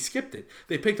 They skipped it.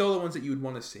 They picked all the ones that you would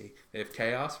want to see. They have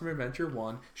Chaos from Adventure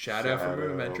 1, Shadow from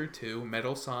Adventure 2,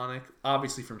 Metal Sonic,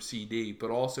 obviously from CD,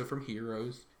 but also from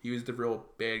Heroes. He was the real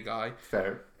bad guy.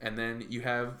 Fair. And then you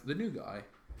have the new guy.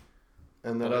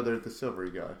 And the silvery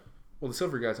guy. Well, the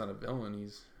silvery guy's not a villain.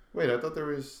 Wait, I thought there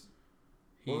was...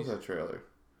 What was that trailer?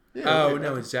 Yeah,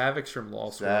 it's Zavix from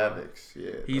Lost World. Zavix,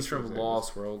 yeah. He's from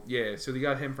Lost World. Yeah, so they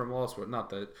got him from Lost World.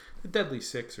 Not the Deadly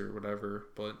Six or whatever,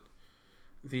 but...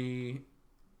 The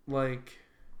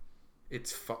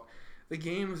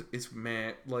game is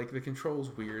meh. Like, the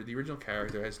control's weird. The original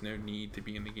character has no need to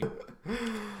be in the game.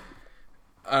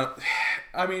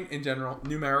 I mean, in general,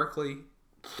 numerically,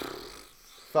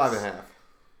 5.5.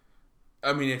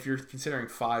 I mean, if you're considering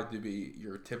 5 to be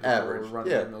your typical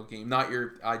run-of-the-mill game, not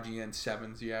your IGN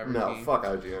 7s you average game. No, fuck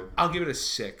IGN. I'll give it a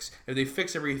 6. If they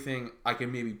fix everything, I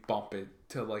can maybe bump it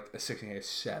to like a 6.5,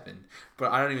 7.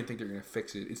 But I don't even think they're gonna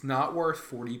fix it. It's not worth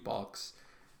 $40,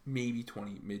 maybe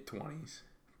 20, mid-20s.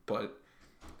 But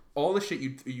all the shit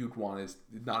you'd want is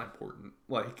not important.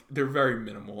 Like, they're very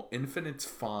minimal. Infinite's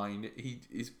fine.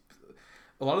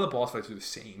 A lot of the boss fights are the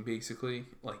same, basically.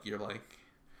 Like, you're like,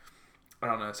 I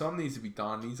don't know. Something needs to be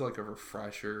done. Needs like a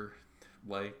refresher.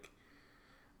 Like,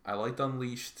 I liked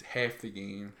Unleashed half the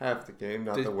game. Half the game,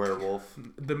 not the werewolf.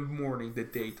 The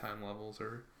daytime levels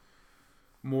are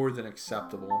more than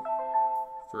acceptable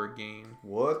for a game.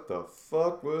 What the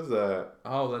fuck was that?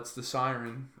 Oh, that's the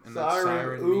siren. And that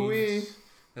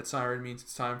siren means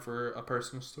it's time for a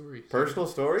personal story. Personal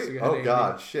story? Oh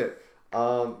god, shit.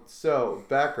 So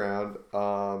background.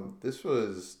 This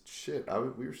was shit.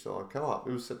 We were still on co-op.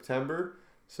 It was September.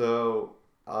 So,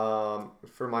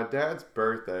 for my dad's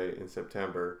birthday in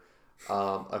September,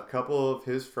 a couple of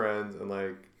his friends and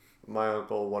like my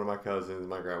uncle, one of my cousins,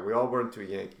 my grandma, we all went to a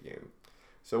Yankee game.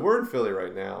 So we're in Philly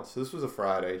right now. So this was a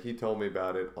Friday. He told me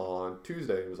about it on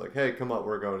Tuesday. He was like, "Hey, come up.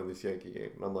 We're going to this Yankee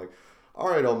game." And I'm like, "All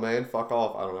right, old man, fuck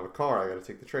off. I don't have a car. I got to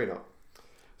take the train up."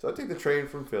 So I take the train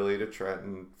from Philly to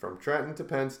Trenton, from Trenton to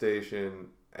Penn Station,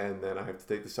 and then I have to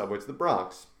take the subway to the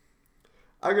Bronx.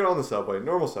 I get on the subway,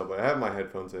 normal subway. I have my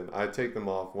headphones in. I take them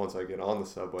off once I get on the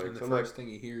subway. And the first thing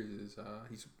he hears is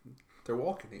they're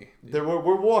walking here.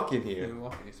 We're walking here. They're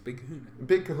walking. It's Big Kahuna.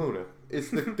 Big Kahuna. It's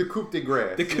the coup de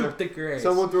grace. The coup de grace.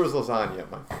 Someone throws lasagna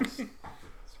at my face.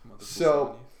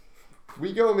 So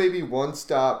we go maybe one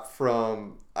stop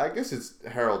from, I guess it's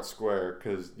Herald Square,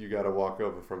 because you got to walk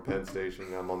over from Penn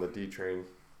Station. I'm on the D train.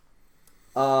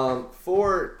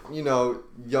 For,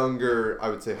 younger, I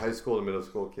would say high school to middle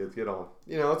school kids, get on.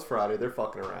 It's Friday. They're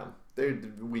fucking around. They're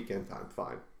weekend time.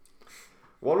 Fine.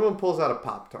 One of them pulls out a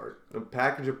Pop-Tart, a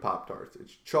package of Pop-Tarts.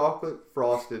 It's chocolate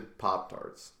frosted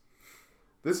Pop-Tarts.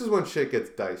 This is when shit gets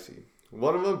dicey.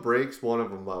 One of them breaks one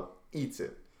of them up, eats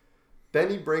it. Then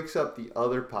he breaks up the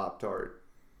other Pop-Tart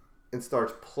and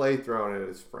starts play throwing it at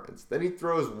his friends. Then he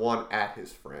throws one at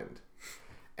his friend.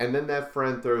 And then that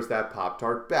friend throws that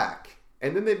Pop-Tart back.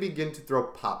 And then they begin to throw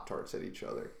Pop-Tarts at each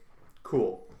other.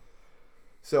 Cool.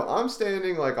 So I'm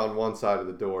standing like on one side of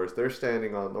the doors. They're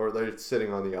standing on, or they're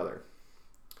sitting on the other.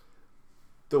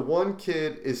 The one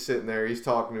kid is sitting there. He's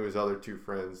talking to his other two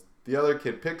friends. The other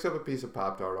kid picks up a piece of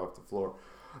Pop-Tart off the floor,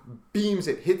 beams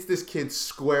it, hits this kid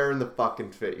square in the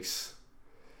fucking face.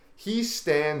 He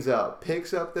stands up,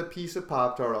 picks up the piece of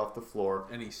Pop-Tart off the floor.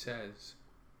 And he says,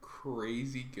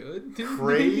 crazy good?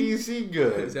 Crazy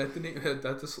good. Is that the name?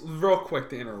 Real quick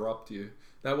to interrupt you.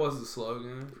 That was the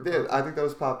slogan? Yeah, I think that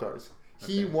was Pop-Tarts.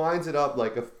 He winds it up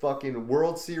like a fucking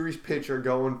World Series pitcher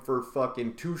going for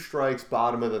fucking 2 strikes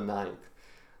bottom of the 9th.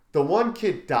 The one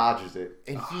kid dodges it,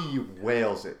 and he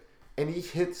wails it. And he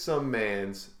hits some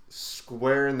man's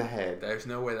square in the head. There's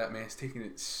no way that man's taking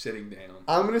it sitting down.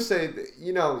 I'm going to say,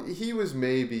 he was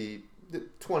maybe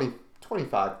 20,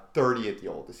 25, 30 at the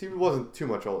oldest. He wasn't too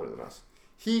much older than us.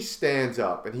 He stands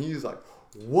up, and he's like,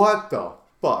 what the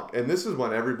fuck? And this is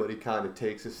when everybody kind of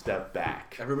takes a step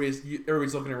back. Everybody's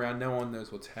looking around. No one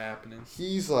knows what's happening.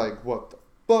 He's like, what the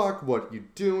fuck? What you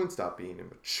doing? Stop being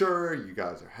immature. You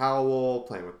guys are how old?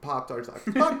 Playing with Pop-Tarts. Like,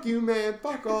 fuck you, man.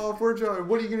 Fuck off. What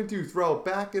are you going to do? Throw it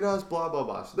back at us? Blah, blah,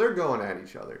 blah. So they're going at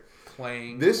each other.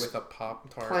 Playing with a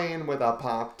Pop-Tart. Playing with a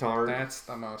Pop-Tart. That's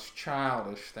the most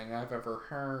childish thing I've ever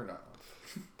heard of.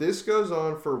 This goes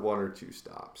on for 1 or 2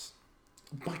 stops.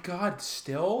 My God,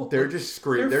 still? They're just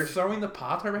screaming. They're throwing the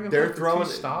Pop-Tart back and forth for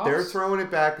 2 stops? They're throwing it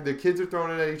back. The kids are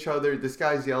throwing it at each other. This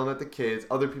guy's yelling at the kids.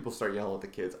 Other people start yelling at the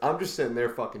kids. I'm just sitting there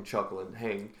fucking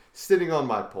chuckling, sitting on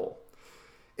my pole.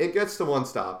 It gets to 1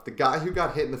 stop. The guy who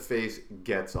got hit in the face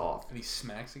gets off. And he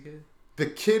smacks a kid? The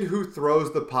kid who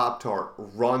throws the Pop-Tart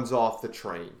runs off the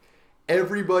train.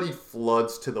 Everybody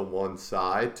floods to the one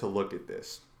side to look at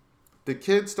this. The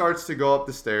kid starts to go up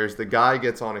the stairs. The guy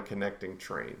gets on a connecting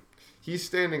train. He's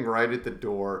standing right at the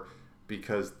door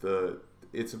because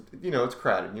it's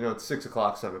crowded. It's 6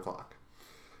 o'clock, 7 o'clock.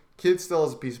 Kid still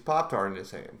has a piece of Pop-Tart in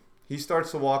his hand. He starts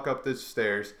to walk up the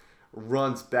stairs,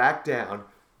 runs back down,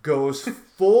 goes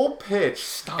full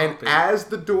pitch, as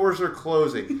the doors are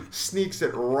closing, sneaks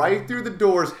it right through the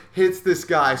doors, hits this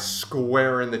guy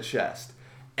square in the chest,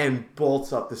 and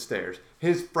bolts up the stairs.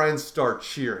 His friends start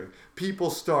cheering.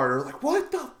 People are like,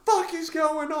 what the fuck is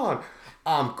going on?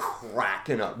 I'm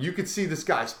cracking up. You could see this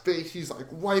guy's face. He's like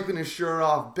wiping his shirt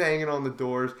off, banging on the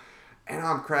doors. And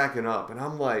I'm cracking up. And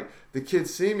I'm like, the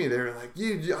kids see me. They're like,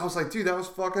 I was like, dude, that was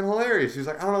fucking hilarious. He was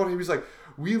like, I don't know what he was like.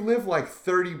 We live like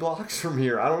 30 blocks from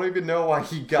here. I don't even know why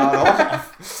he got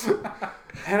off.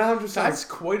 And I'm just That's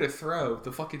quite a throw.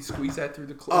 To fucking squeeze that through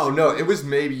the clothes. Oh, no. It was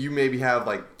you maybe have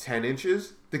like 10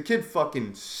 inches. The kid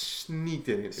fucking sneaked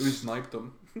in it. It was sniped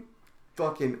him.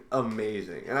 Fucking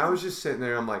amazing. And I was just sitting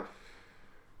there. I'm like,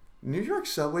 New York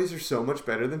subways are so much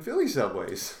better than Philly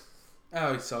subways.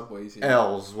 Oh, subways, yeah.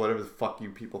 L's, whatever the fuck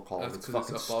you people call them. It's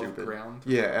fucking it's above stupid. Ground.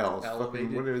 Yeah, L's. Elevated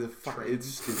fucking, whatever the fuck. train. It's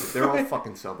stupid. They're all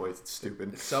fucking subways. It's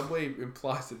stupid. Subway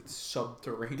implies that it's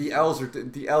subterranean. The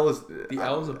L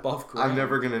is above ground. I'm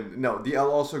never gonna. No, the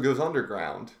L also goes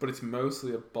underground. But it's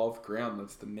mostly above ground.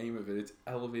 That's the name of it. It's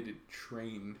elevated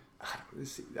train.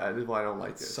 See, that is why I don't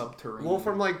like it. Subterranean. Well,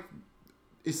 from like.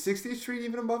 Is 60th Street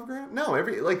even above ground? No,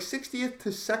 60th to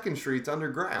 2nd Street's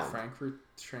underground. Frankfurt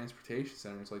Transportation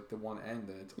Center is like the one end.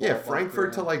 And it's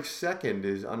Frankfurt to like 2nd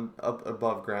is up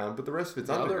above ground, but the rest of it's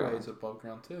underground. The other way is above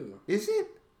ground too. Is it?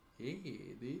 Yeah,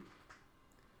 dude.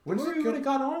 Where you would have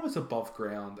got on was above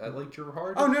ground at like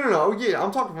Gerhard. Oh no! Yeah,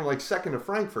 I'm talking from like 2nd to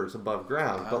Frankfurt's above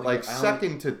ground, but like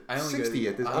 2nd to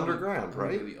 60th is underground,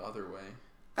 right? Go the other way.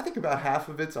 I think about half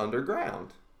of it's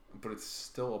underground. But it's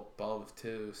still above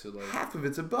too, so like half of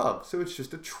it's above, so it's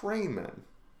just a train then.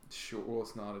 Sure, well,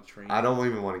 it's not a train. I don't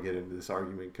even want to get into this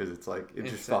argument because it's like it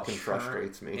just fucking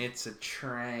frustrates me. It's a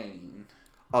train.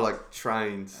 I like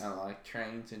trains. I like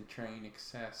trains and train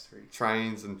accessories.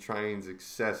 Trains and trains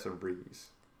accessories.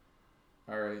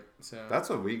 All right, so that's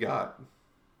what we got.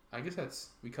 I guess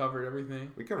we covered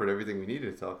everything. We covered everything we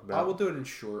needed to talk about. We'll do it in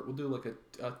short. We'll do like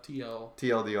a TLDR.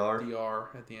 DR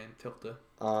at the end. Tilde.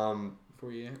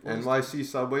 For you. NYC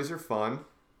subways are fun.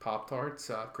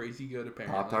 Pop-Tarts, crazy good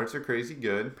apparently. Pop-Tarts are crazy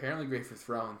good. Apparently great for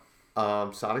throwing.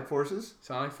 Sonic Forces?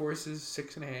 Sonic Forces,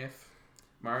 6.5.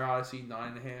 Mario Odyssey,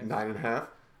 9.5.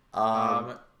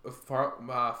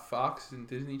 9.5. Fox and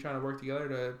Disney trying to work together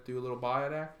to do a little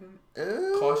buyout action.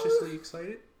 Cautiously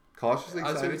excited. Cautiously excited?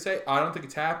 I was going to say, I don't think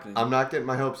it's happening. I'm not getting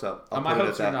my hopes up. My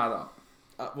hopes are not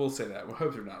up. We'll say that. My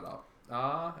hopes are not up.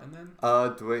 And then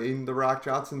Dwayne The Rock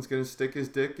Johnson's gonna stick his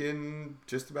dick in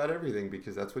just about everything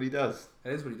because that's what he does.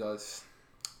 That is what he does.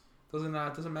 Doesn't matter.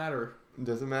 It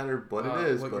doesn't matter what it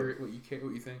is. What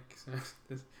you think.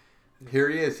 Here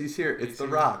he is. He's here. It's The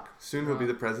Rock. Soon he'll be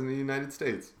the president of the United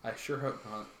States. I sure hope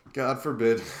not. God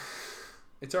forbid.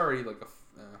 It's already like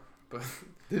but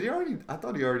did he already? I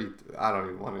thought he already. I don't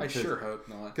even want to. I sure hope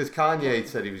not. Because Kanye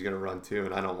said he was going to run too,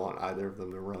 and I don't want either of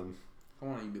them to run. I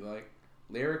want you to be like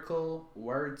lyrical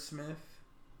wordsmith.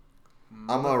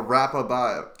 I'm a rapper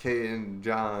about K and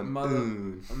John.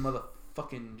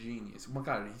 Motherfucking genius. Oh my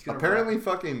God, he's gonna apparently rap.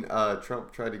 Fucking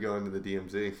Trump tried to go into the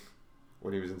DMZ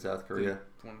when he was in South Korea.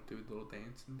 Want to do a little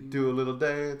dance? Do a little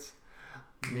dance.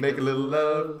 Make a little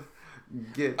love.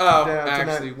 Get down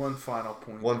tonight. One final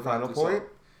point. One final point.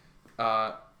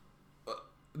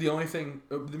 The only thing,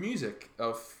 the music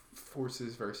of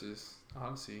Forces versus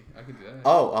Odyssey, I could do that.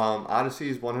 Odyssey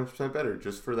is 100% better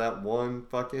just for that one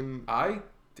fucking. I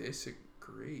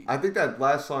disagree. I think that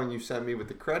last song you sent me with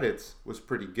the credits was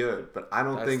pretty good, but I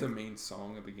don't think that's the main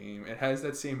song of the game. It has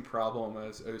that same problem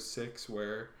as 06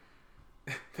 where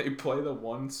they play the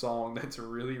one song that's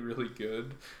really, really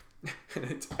good, and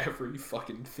it's every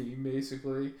fucking theme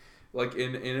basically. Like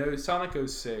in Sonic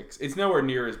 06, it's nowhere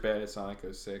near as bad as Sonic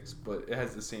 06, but it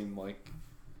has the same like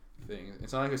thing. In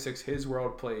Sonic 06, His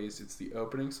World plays. It's the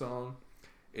opening song.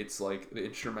 It's like the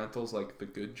instrumentals, like the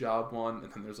good job one,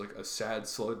 and then there's like a sad,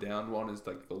 slowed down one is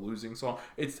like the losing song.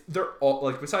 They're all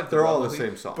like besides they're all the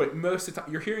same song, but most of the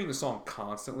time you're hearing the song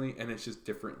constantly, and it's just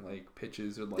different like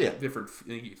pitches or like different.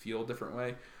 You feel a different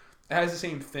way. It has the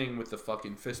same thing with the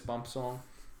fucking fist bump song.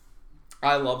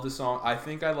 I love the song. I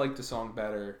think I like the song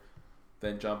better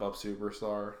than Jump Up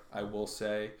Superstar. I will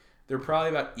say they're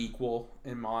probably about equal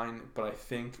in mine, but I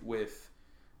think with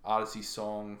Odyssey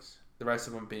songs. The rest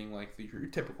of them being like your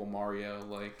typical Mario,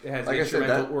 like it has like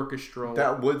instrumental, orchestral.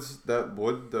 That's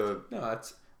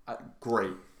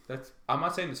great. I'm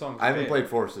not saying the songs. I haven't played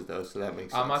Forces though, so that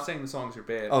makes sense. I'm not saying the songs are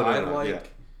bad. Oh,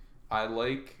 I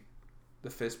like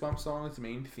the fist bump song as the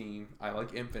main theme. I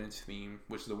like Infinite's theme,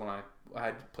 which is the one I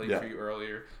had played for you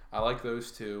earlier. I like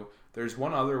those two. There's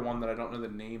one other one that I don't know the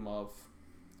name of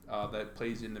that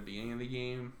plays in the beginning of the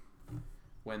game.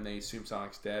 When they assume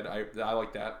Sonic's dead. I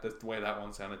like that. The way that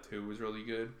one sounded too was really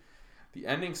good. The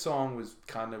ending song was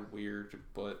kind of weird,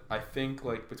 but I think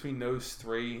like between those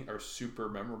three are super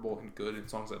memorable and good and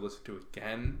songs I listen to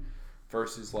again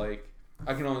versus like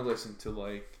I can only listen to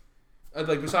like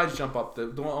besides Jump Up,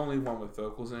 the only one with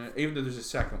vocals in it, even though there's a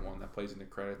second one that plays in the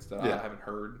credits that I haven't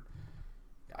heard.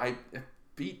 I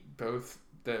beat both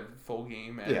the full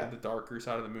game and the Darker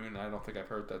Side of the Moon. I don't think I've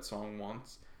heard that song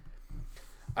once.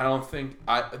 I don't think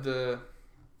the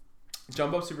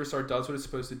Jump Up Superstar does what it's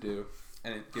supposed to do,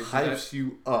 and it gives hypes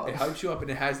you up. It hypes you up,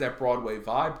 and it has that Broadway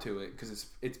vibe to it because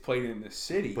it's played in the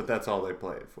city. But that's all they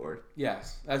play it for.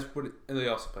 Yes, that's what. And they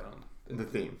also play on the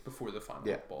theme before the final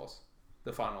boss,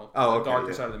 the final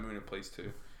Darker Side of the Moon. It plays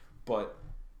too, but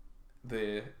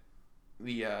the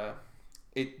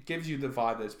it gives you the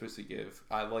vibe that it's supposed to give.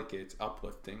 I like it. It's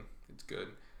uplifting. It's good.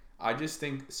 I just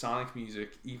think Sonic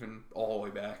music, even all the way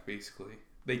back, basically.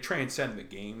 They transcend the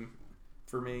game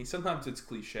for me. Sometimes it's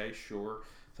cliche, sure.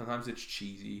 Sometimes it's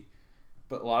cheesy.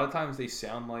 But a lot of times they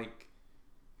sound like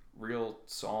real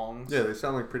songs. Yeah, they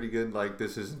sound like pretty good. Like,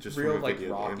 this isn't just real, like,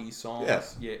 rocky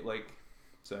songs. Yeah, like,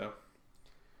 so.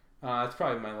 That's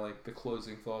probably my, like, the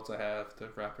closing thoughts I have to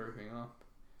wrap everything up.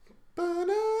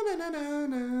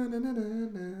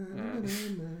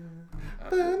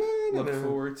 Look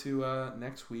forward to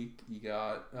next week. You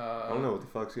got I don't know what the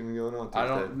fuck's even going on Tuesday. I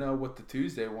don't know what the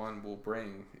Tuesday one will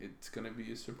bring. It's gonna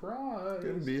be a surprise. It's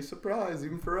gonna be a surprise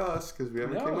even for us because we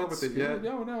haven't come up with it yet.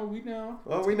 No, we know.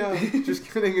 Oh, we know.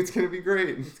 Just kidding. It's gonna be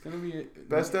great. It's gonna be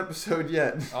best episode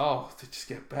yet. Oh, to just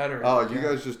get better. Oh, you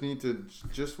guys just need to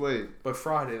just wait. But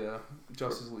Friday though,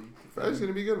 Justice League. Friday's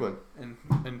gonna be a good one.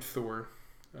 And Thor.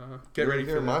 Get ready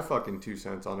for my fucking 2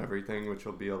 cents on everything, which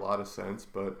will be a lot of sense,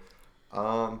 but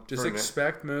just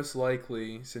expect most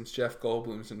likely, since Jeff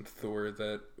Goldblum's in Thor,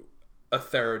 that a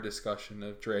thorough discussion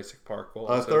of Jurassic Park will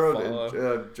also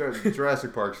follow.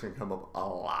 Jurassic Park's gonna come up a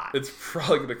lot. It's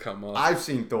probably gonna come up. I've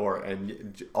seen Thor,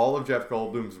 and all of Jeff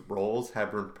Goldblum's roles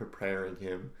have been preparing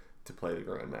him to play the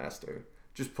Grandmaster.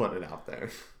 Just put it out there.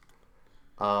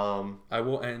 I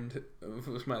will end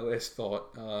with my last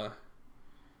thought.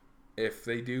 If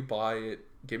they do buy it,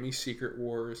 give me Secret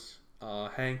Wars.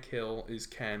 Hank Hill is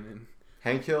canon.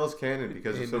 Hank Hill is canon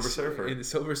because of Silver Surfer. In the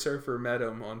Silver Surfer met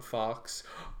him on Fox.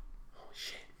 Oh,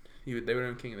 shit. They would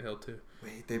have King of the Hill, too.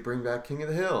 Wait, they bring back King of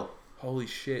the Hill. Holy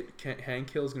shit! Hank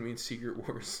Hill's gonna be in Secret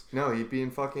Wars. No, he'd be in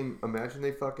fucking. Imagine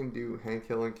they fucking do Hank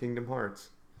Hill in Kingdom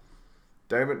Hearts.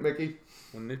 Damn it, Mickey.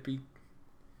 Wouldn't it be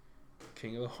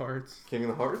King of the Hearts? King of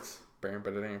the Hearts?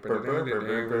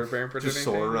 Just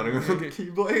Sora running with the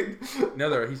Keyblade.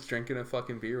 No, he's drinking a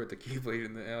fucking beer with the Keyblade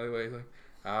in the alleyway. Like,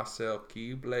 I sell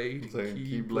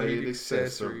Keyblade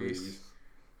accessories.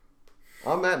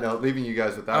 On that note, leaving you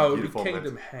guys with that beautiful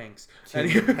Kingdom Hanks.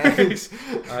 Kingdom Hanks.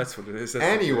 That's what it is.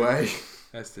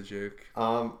 That's the joke.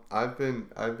 I've been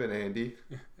Andy,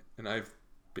 and I've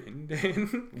been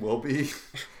Dan. Will be.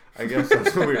 I guess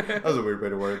that was a weird way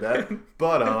to word that.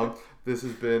 But this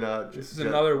has been this is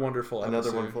another wonderful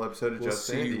episode. Of Just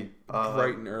Andy.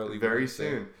 Bright and early. Very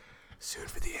soon. Soon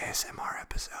for the ASMR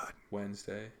episode.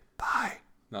 Wednesday. Bye.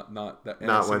 Not that.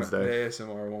 Not ASMR, Wednesday. The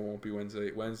ASMR one won't be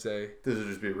Wednesday. Wednesday. This will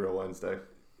just be real Wednesday.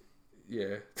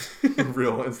 Yeah.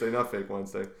 Real Wednesday, not fake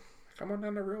Wednesday. Come on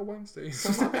down to real Wednesdays.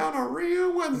 Come on down to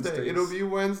real Wednesday. It'll be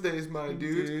Wednesdays, my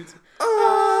dudes.